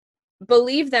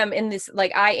believe them in this,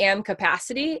 like I am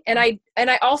capacity. And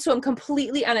I also am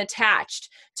completely unattached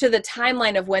to the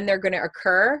timeline of when they're going to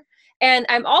occur. And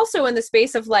I'm also in the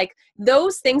space of like,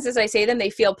 those things, as I say them, they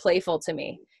feel playful to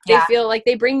me. They feel like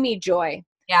they bring me joy.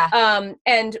 Yeah.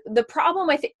 And the problem,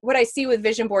 I think what I see with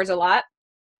vision boards a lot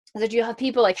is that you have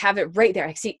people like have it right there.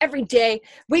 I see every day,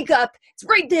 wake up, it's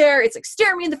right there. It's like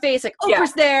staring me in the face, like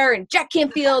Oprah's there and Jack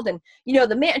Canfield and,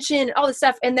 the mansion and all this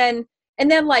stuff. And then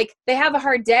like they have a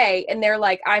hard day and they're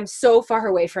like, I'm so far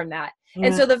away from that.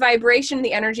 And so the vibration,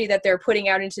 the energy that they're putting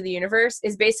out into the universe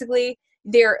is basically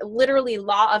their literally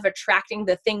law of attracting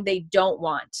the thing they don't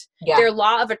want. Yeah. Their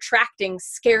law of attracting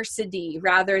scarcity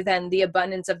rather than the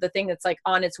abundance of the thing that's like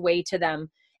on its way to them.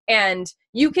 And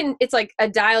it's like a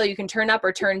dial you can turn up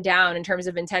or turn down in terms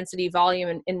of intensity,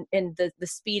 volume, and the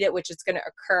speed at which it's going to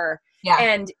occur. Yeah.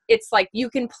 And it's like, you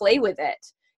can play with it.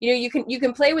 You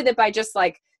can play with it by just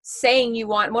like saying you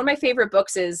want. One of my favorite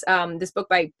books is this book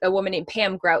by a woman named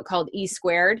Pam Grout called E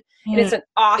Squared. And it's an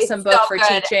awesome book for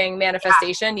teaching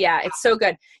manifestation. Yeah, it's so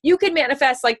good. You could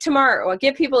manifest like tomorrow. I'll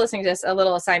give people listening to this a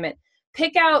little assignment.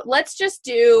 Pick out, let's just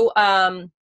do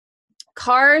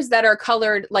cars that are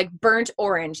colored like burnt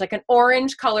orange, like an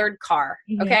orange colored car.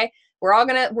 Okay. We're all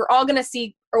gonna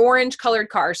see orange colored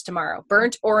cars tomorrow,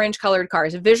 burnt orange colored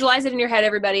cars. Visualize it in your head,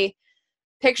 everybody.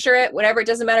 Picture it, whatever. It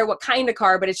doesn't matter what kind of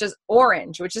car, but it's just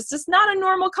orange, which is just not a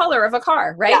normal color of a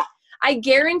car, right? Yeah. I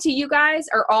guarantee you guys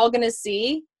are all gonna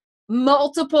see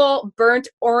multiple burnt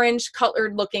orange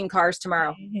colored looking cars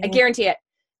tomorrow. I guarantee it.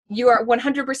 You are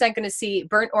 100% gonna see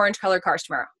burnt orange colored cars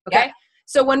tomorrow. Okay. Yeah.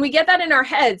 So when we get that in our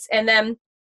heads and then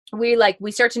we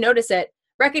start to notice it,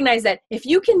 recognize that if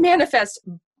you can manifest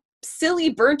silly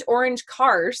burnt orange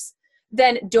cars,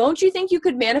 then don't you think you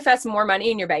could manifest more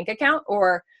money in your bank account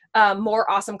or more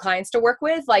awesome clients to work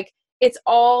with? Like it's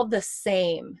all the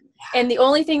same. Yeah. And the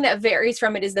only thing that varies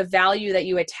from it is the value that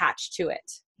you attach to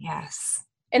it. Yes.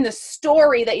 And the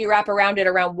story that you wrap around it,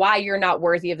 around why you're not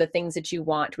worthy of the things that you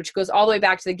want, which goes all the way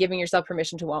back to the giving yourself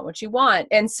permission to want what you want.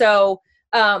 And so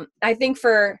I think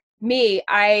for me,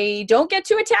 I don't get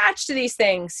too attached to these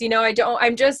things.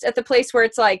 I'm just at the place where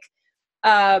it's like,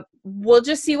 we'll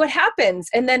just see what happens.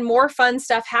 And then more fun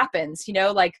stuff happens,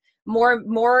 like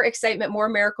more excitement, more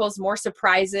miracles, more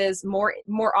surprises, more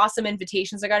awesome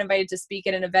invitations. I got invited to speak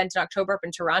at an event in October up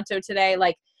in Toronto today.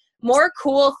 Like more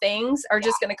cool things are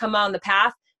just going to come on the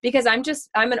path because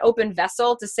I'm an open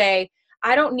vessel to say,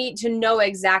 I don't need to know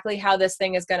exactly how this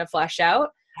thing is going to flesh out.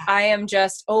 I am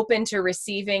just open to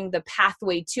receiving the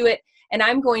pathway to it. And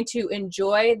I'm going to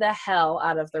enjoy the hell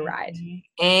out of the ride.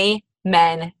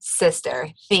 Amen, sister.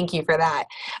 Thank you for that.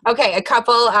 Okay, a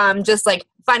couple just like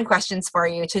fun questions for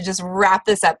you to just wrap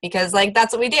this up, because like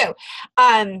that's what we do.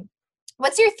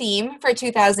 What's your theme for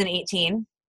 2018?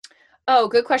 Oh,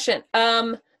 good question.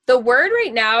 The word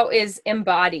right now is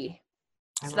embody.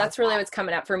 So that's really what's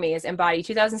coming up for me is embody.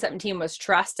 2017 was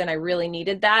trust, and I really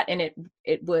needed that, and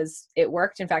it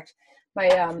worked. In fact,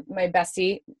 my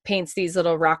bestie paints these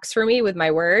little rocks for me with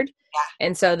my word. Yeah.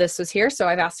 And so this was here. So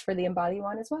I've asked for the embody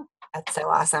one as well. That's so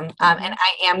awesome. And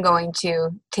I am going to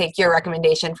take your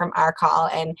recommendation from our call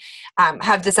and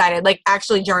have decided, like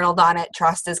actually journaled on it.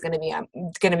 Trust is going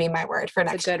to be my word for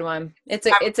next year. It's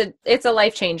a good one. It's a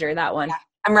life changer, that one. Yeah,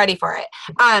 I'm ready for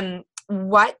it.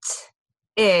 What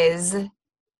is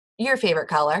your favorite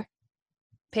color?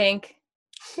 Pink.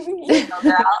 You know,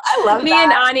 girl. I love Me that.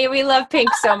 and Ani, we love pink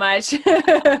so much.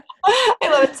 I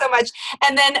love it so much.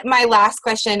 And then my last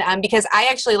question, because I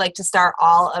actually like to start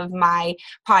all of my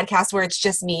podcasts where it's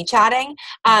just me chatting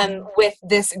with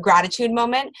this gratitude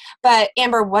moment. But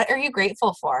Amber, what are you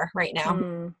grateful for right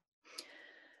now?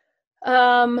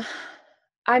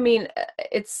 I mean,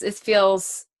 it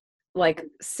feels like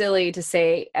silly to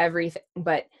say everything,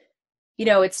 but you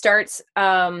know, it starts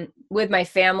with my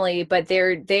family, but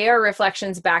they are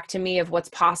reflections back to me of what's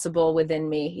possible within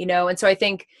me, you know? And so I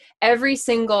think every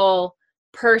single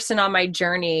person on my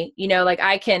journey, you know, like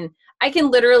I can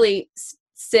literally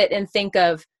sit and think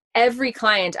of every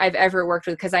client I've ever worked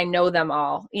with because I know them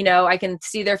all. You know, I can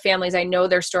see their families, I know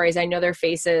their stories, I know their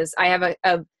faces. I have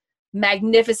a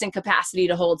magnificent capacity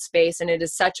to hold space, and it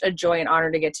is such a joy and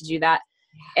honor to get to do that.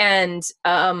 And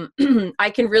I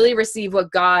can really receive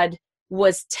what God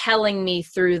was telling me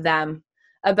through them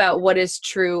about what is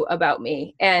true about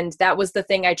me. And that was the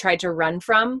thing I tried to run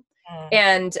from.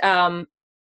 And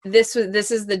this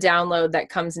is the download that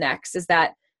comes next, is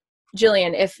that,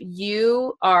 Jillian, if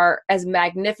you are as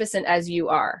magnificent as you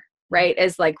are, right?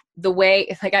 As like the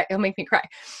way, like it'll make me cry.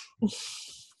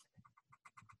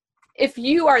 If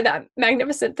you are that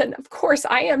magnificent, then of course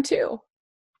I am too.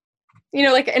 You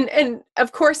know, like, and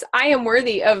of course I am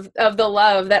worthy of the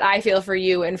love that I feel for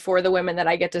you and for the women that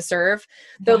I get to serve,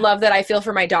 the love that I feel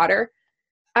for my daughter.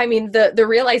 I mean, the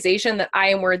realization that I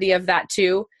am worthy of that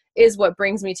too is what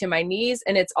brings me to my knees.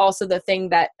 And it's also the thing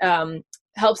that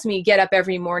helps me get up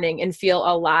every morning and feel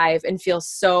alive and feel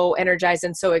so energized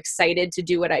and so excited to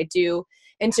do what I do.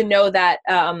 And to know that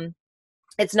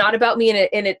it's not about me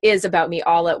and it is about me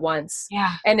all at once.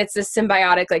 Yeah. And it's this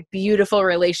symbiotic, like beautiful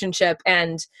relationship.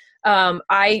 And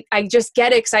I just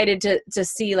get excited to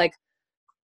see like,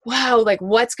 wow, like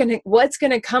what's going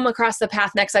to come across the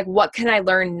path next? Like, what can I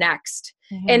learn next?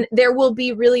 Mm-hmm. And there will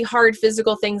be really hard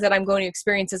physical things that I'm going to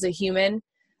experience as a human,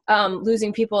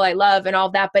 losing people I love and all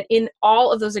that. But in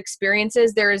all of those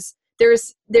experiences, there's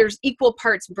equal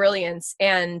parts brilliance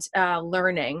and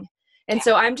learning. And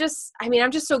so I'm just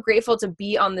so grateful to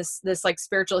be on this like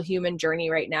spiritual human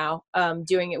journey right now,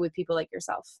 doing it with people like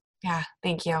yourself. Yeah.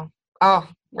 Thank you. Oh,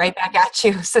 right back at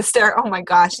you, sister. Oh my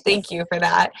gosh. Thank you for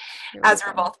that. You're As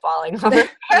welcome. we're both falling over.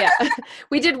 Yeah.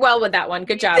 We did well with that one.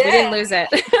 Good job. We didn't lose it.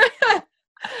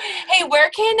 Hey,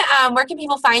 where can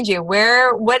people find you?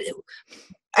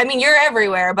 I mean, you're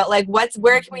everywhere, but like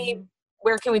where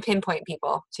can we pinpoint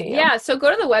people to you? Yeah. So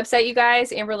go to the website, you guys,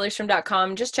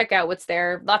 amberlillystrom.com. Just check out what's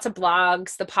there. Lots of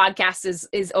blogs. The podcast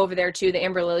is over there too. The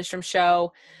Amber Lillystrom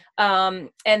Show. And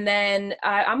then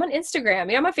I'm on Instagram.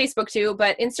 Yeah, I'm on Facebook too,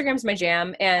 but Instagram's my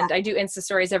jam, and I do Insta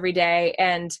stories every day.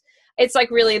 And it's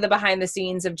like really the behind the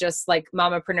scenes of just like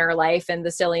mamapreneur life and the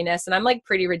silliness. And I'm like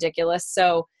pretty ridiculous.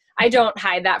 So I don't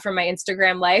hide that from my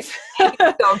Instagram life.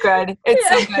 It's so good. It's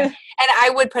so good. And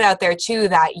I would put out there too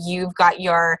that you've got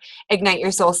your Ignite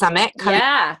Your Soul Summit coming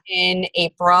in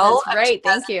April. That's right.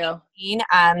 Thank you.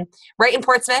 Right in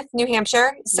Portsmouth, New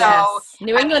Hampshire. So yes.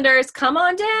 New Englanders, come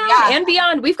on down and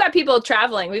beyond. We've got people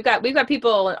traveling. We've got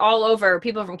people all over,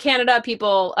 people from Canada,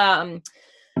 people,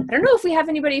 I don't know if we have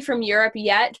anybody from Europe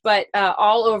yet, but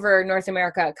all over North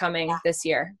America coming this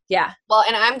year. Yeah. Well,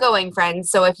 and I'm going,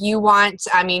 friends. So if you want,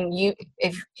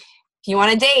 if you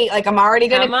want to date, like I'm already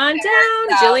going to come on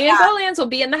down. So, Jillian Bolans will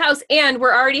be in the house, and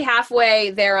we're already halfway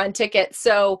there on tickets.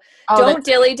 So don't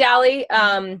dilly dally.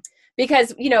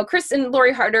 Because, you know, Chris and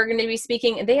Lori Hart are going to be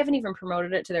speaking, and they haven't even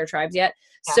promoted it to their tribes yet.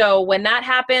 Yeah. So when that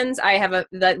happens, I have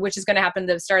which is going to happen at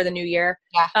the start of the new year.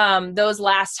 Yeah. Those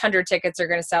last 100 tickets are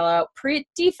going to sell out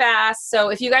pretty fast. So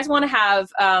if you guys want to have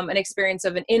an experience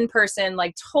of an in-person,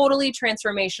 like totally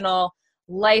transformational,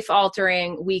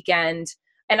 life-altering weekend,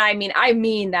 and I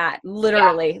mean that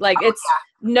literally, like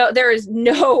no, there is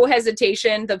no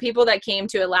hesitation. The people that came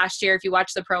to it last year, if you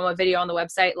watch the promo video on the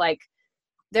website, like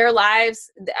their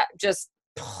lives just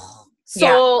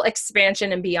soul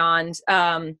expansion and beyond.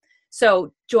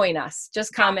 So join us,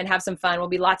 just come and have some fun. We'll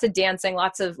be lots of dancing,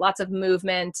 lots of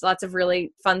movement, lots of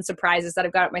really fun surprises that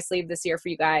I've got up my sleeve this year for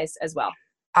you guys as well.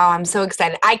 Oh, I'm so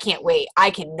excited. I can't wait.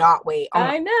 I cannot wait. Oh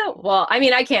I know. Well, I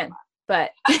mean, I can,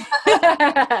 but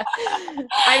I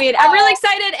mean, I'm really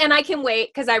excited and I can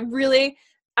wait because I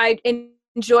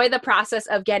enjoy the process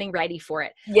of getting ready for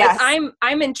it. Yes. Like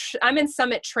I'm in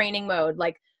summit training mode,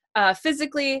 like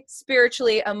physically,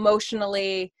 spiritually,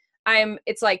 emotionally.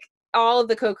 It's like all of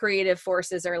the co-creative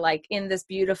forces are like in this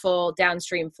beautiful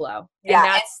downstream flow.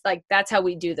 And that's how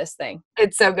we do this thing.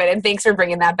 It's so good. And thanks for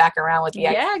bringing that back around with you.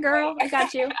 Yeah, girl, I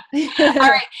got you. All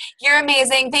right. You're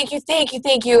amazing. Thank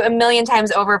you a million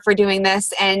times over for doing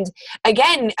this. And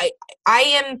again, I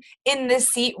am in this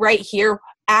seat right here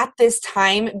at this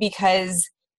time because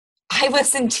I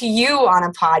listened to you on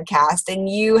a podcast and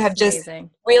you have just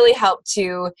really helped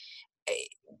to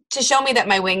show me that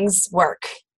my wings work,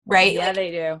 right? Yeah,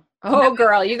 they do. Oh,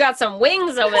 girl, you got some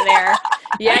wings over there.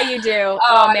 Yeah, you do.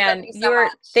 Oh man,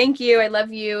 thank you. I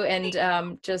love you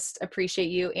and just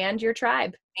appreciate you and your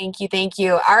tribe. Thank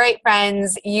you. All right,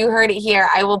 friends, you heard it here.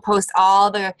 I will post all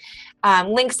the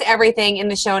links to everything in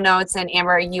the show notes. And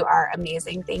Amber, you are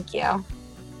amazing. Thank you.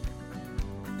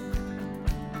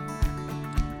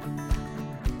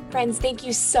 Friends, thank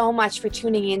you so much for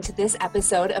tuning in to this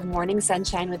episode of Morning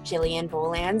Sunshine with Jillian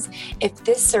Bolands. If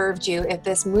this served you, if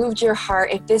this moved your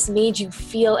heart, if this made you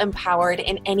feel empowered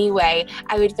in any way,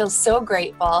 I would feel so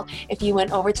grateful if you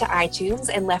went over to iTunes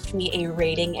and left me a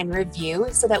rating and review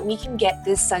so that we can get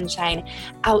this sunshine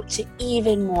out to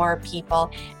even more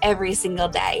people every single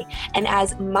day. And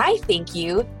as my thank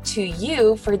you to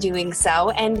you for doing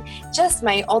so, and just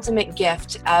my ultimate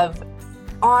gift of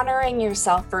honoring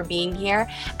yourself for being here,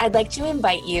 I'd like to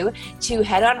invite you to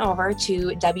head on over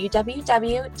to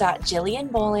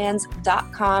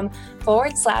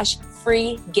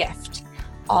www.jillianbolands.com/free gift.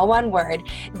 All one word.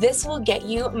 This will get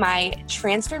you my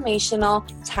transformational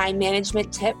time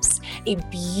management tips, a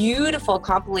beautiful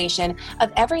compilation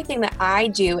of everything that I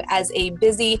do as a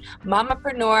busy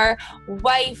mamapreneur,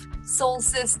 wife, soul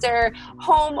sister,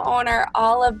 homeowner,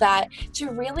 all of that, to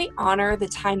really honor the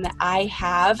time that I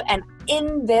have. And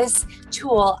in this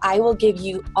tool, I will give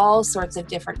you all sorts of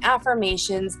different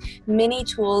affirmations, mini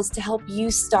tools to help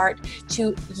you start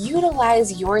to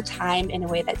utilize your time in a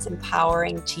way that's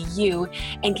empowering to you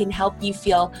and can help you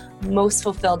feel most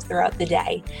fulfilled throughout the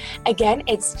day. Again,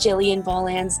 it's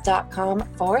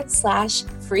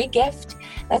jillianbolands.com/free gift.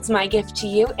 That's my gift to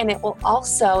you, and it will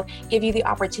also give you the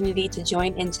opportunity to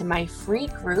join into my free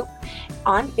group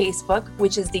on Facebook,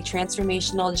 which is the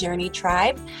Transformational Journey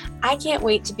Tribe. I can't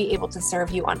wait to be able to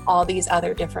serve you on all these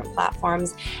other different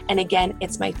platforms. And again,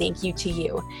 it's my thank you to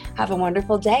you. Have a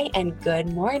wonderful day and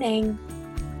good morning.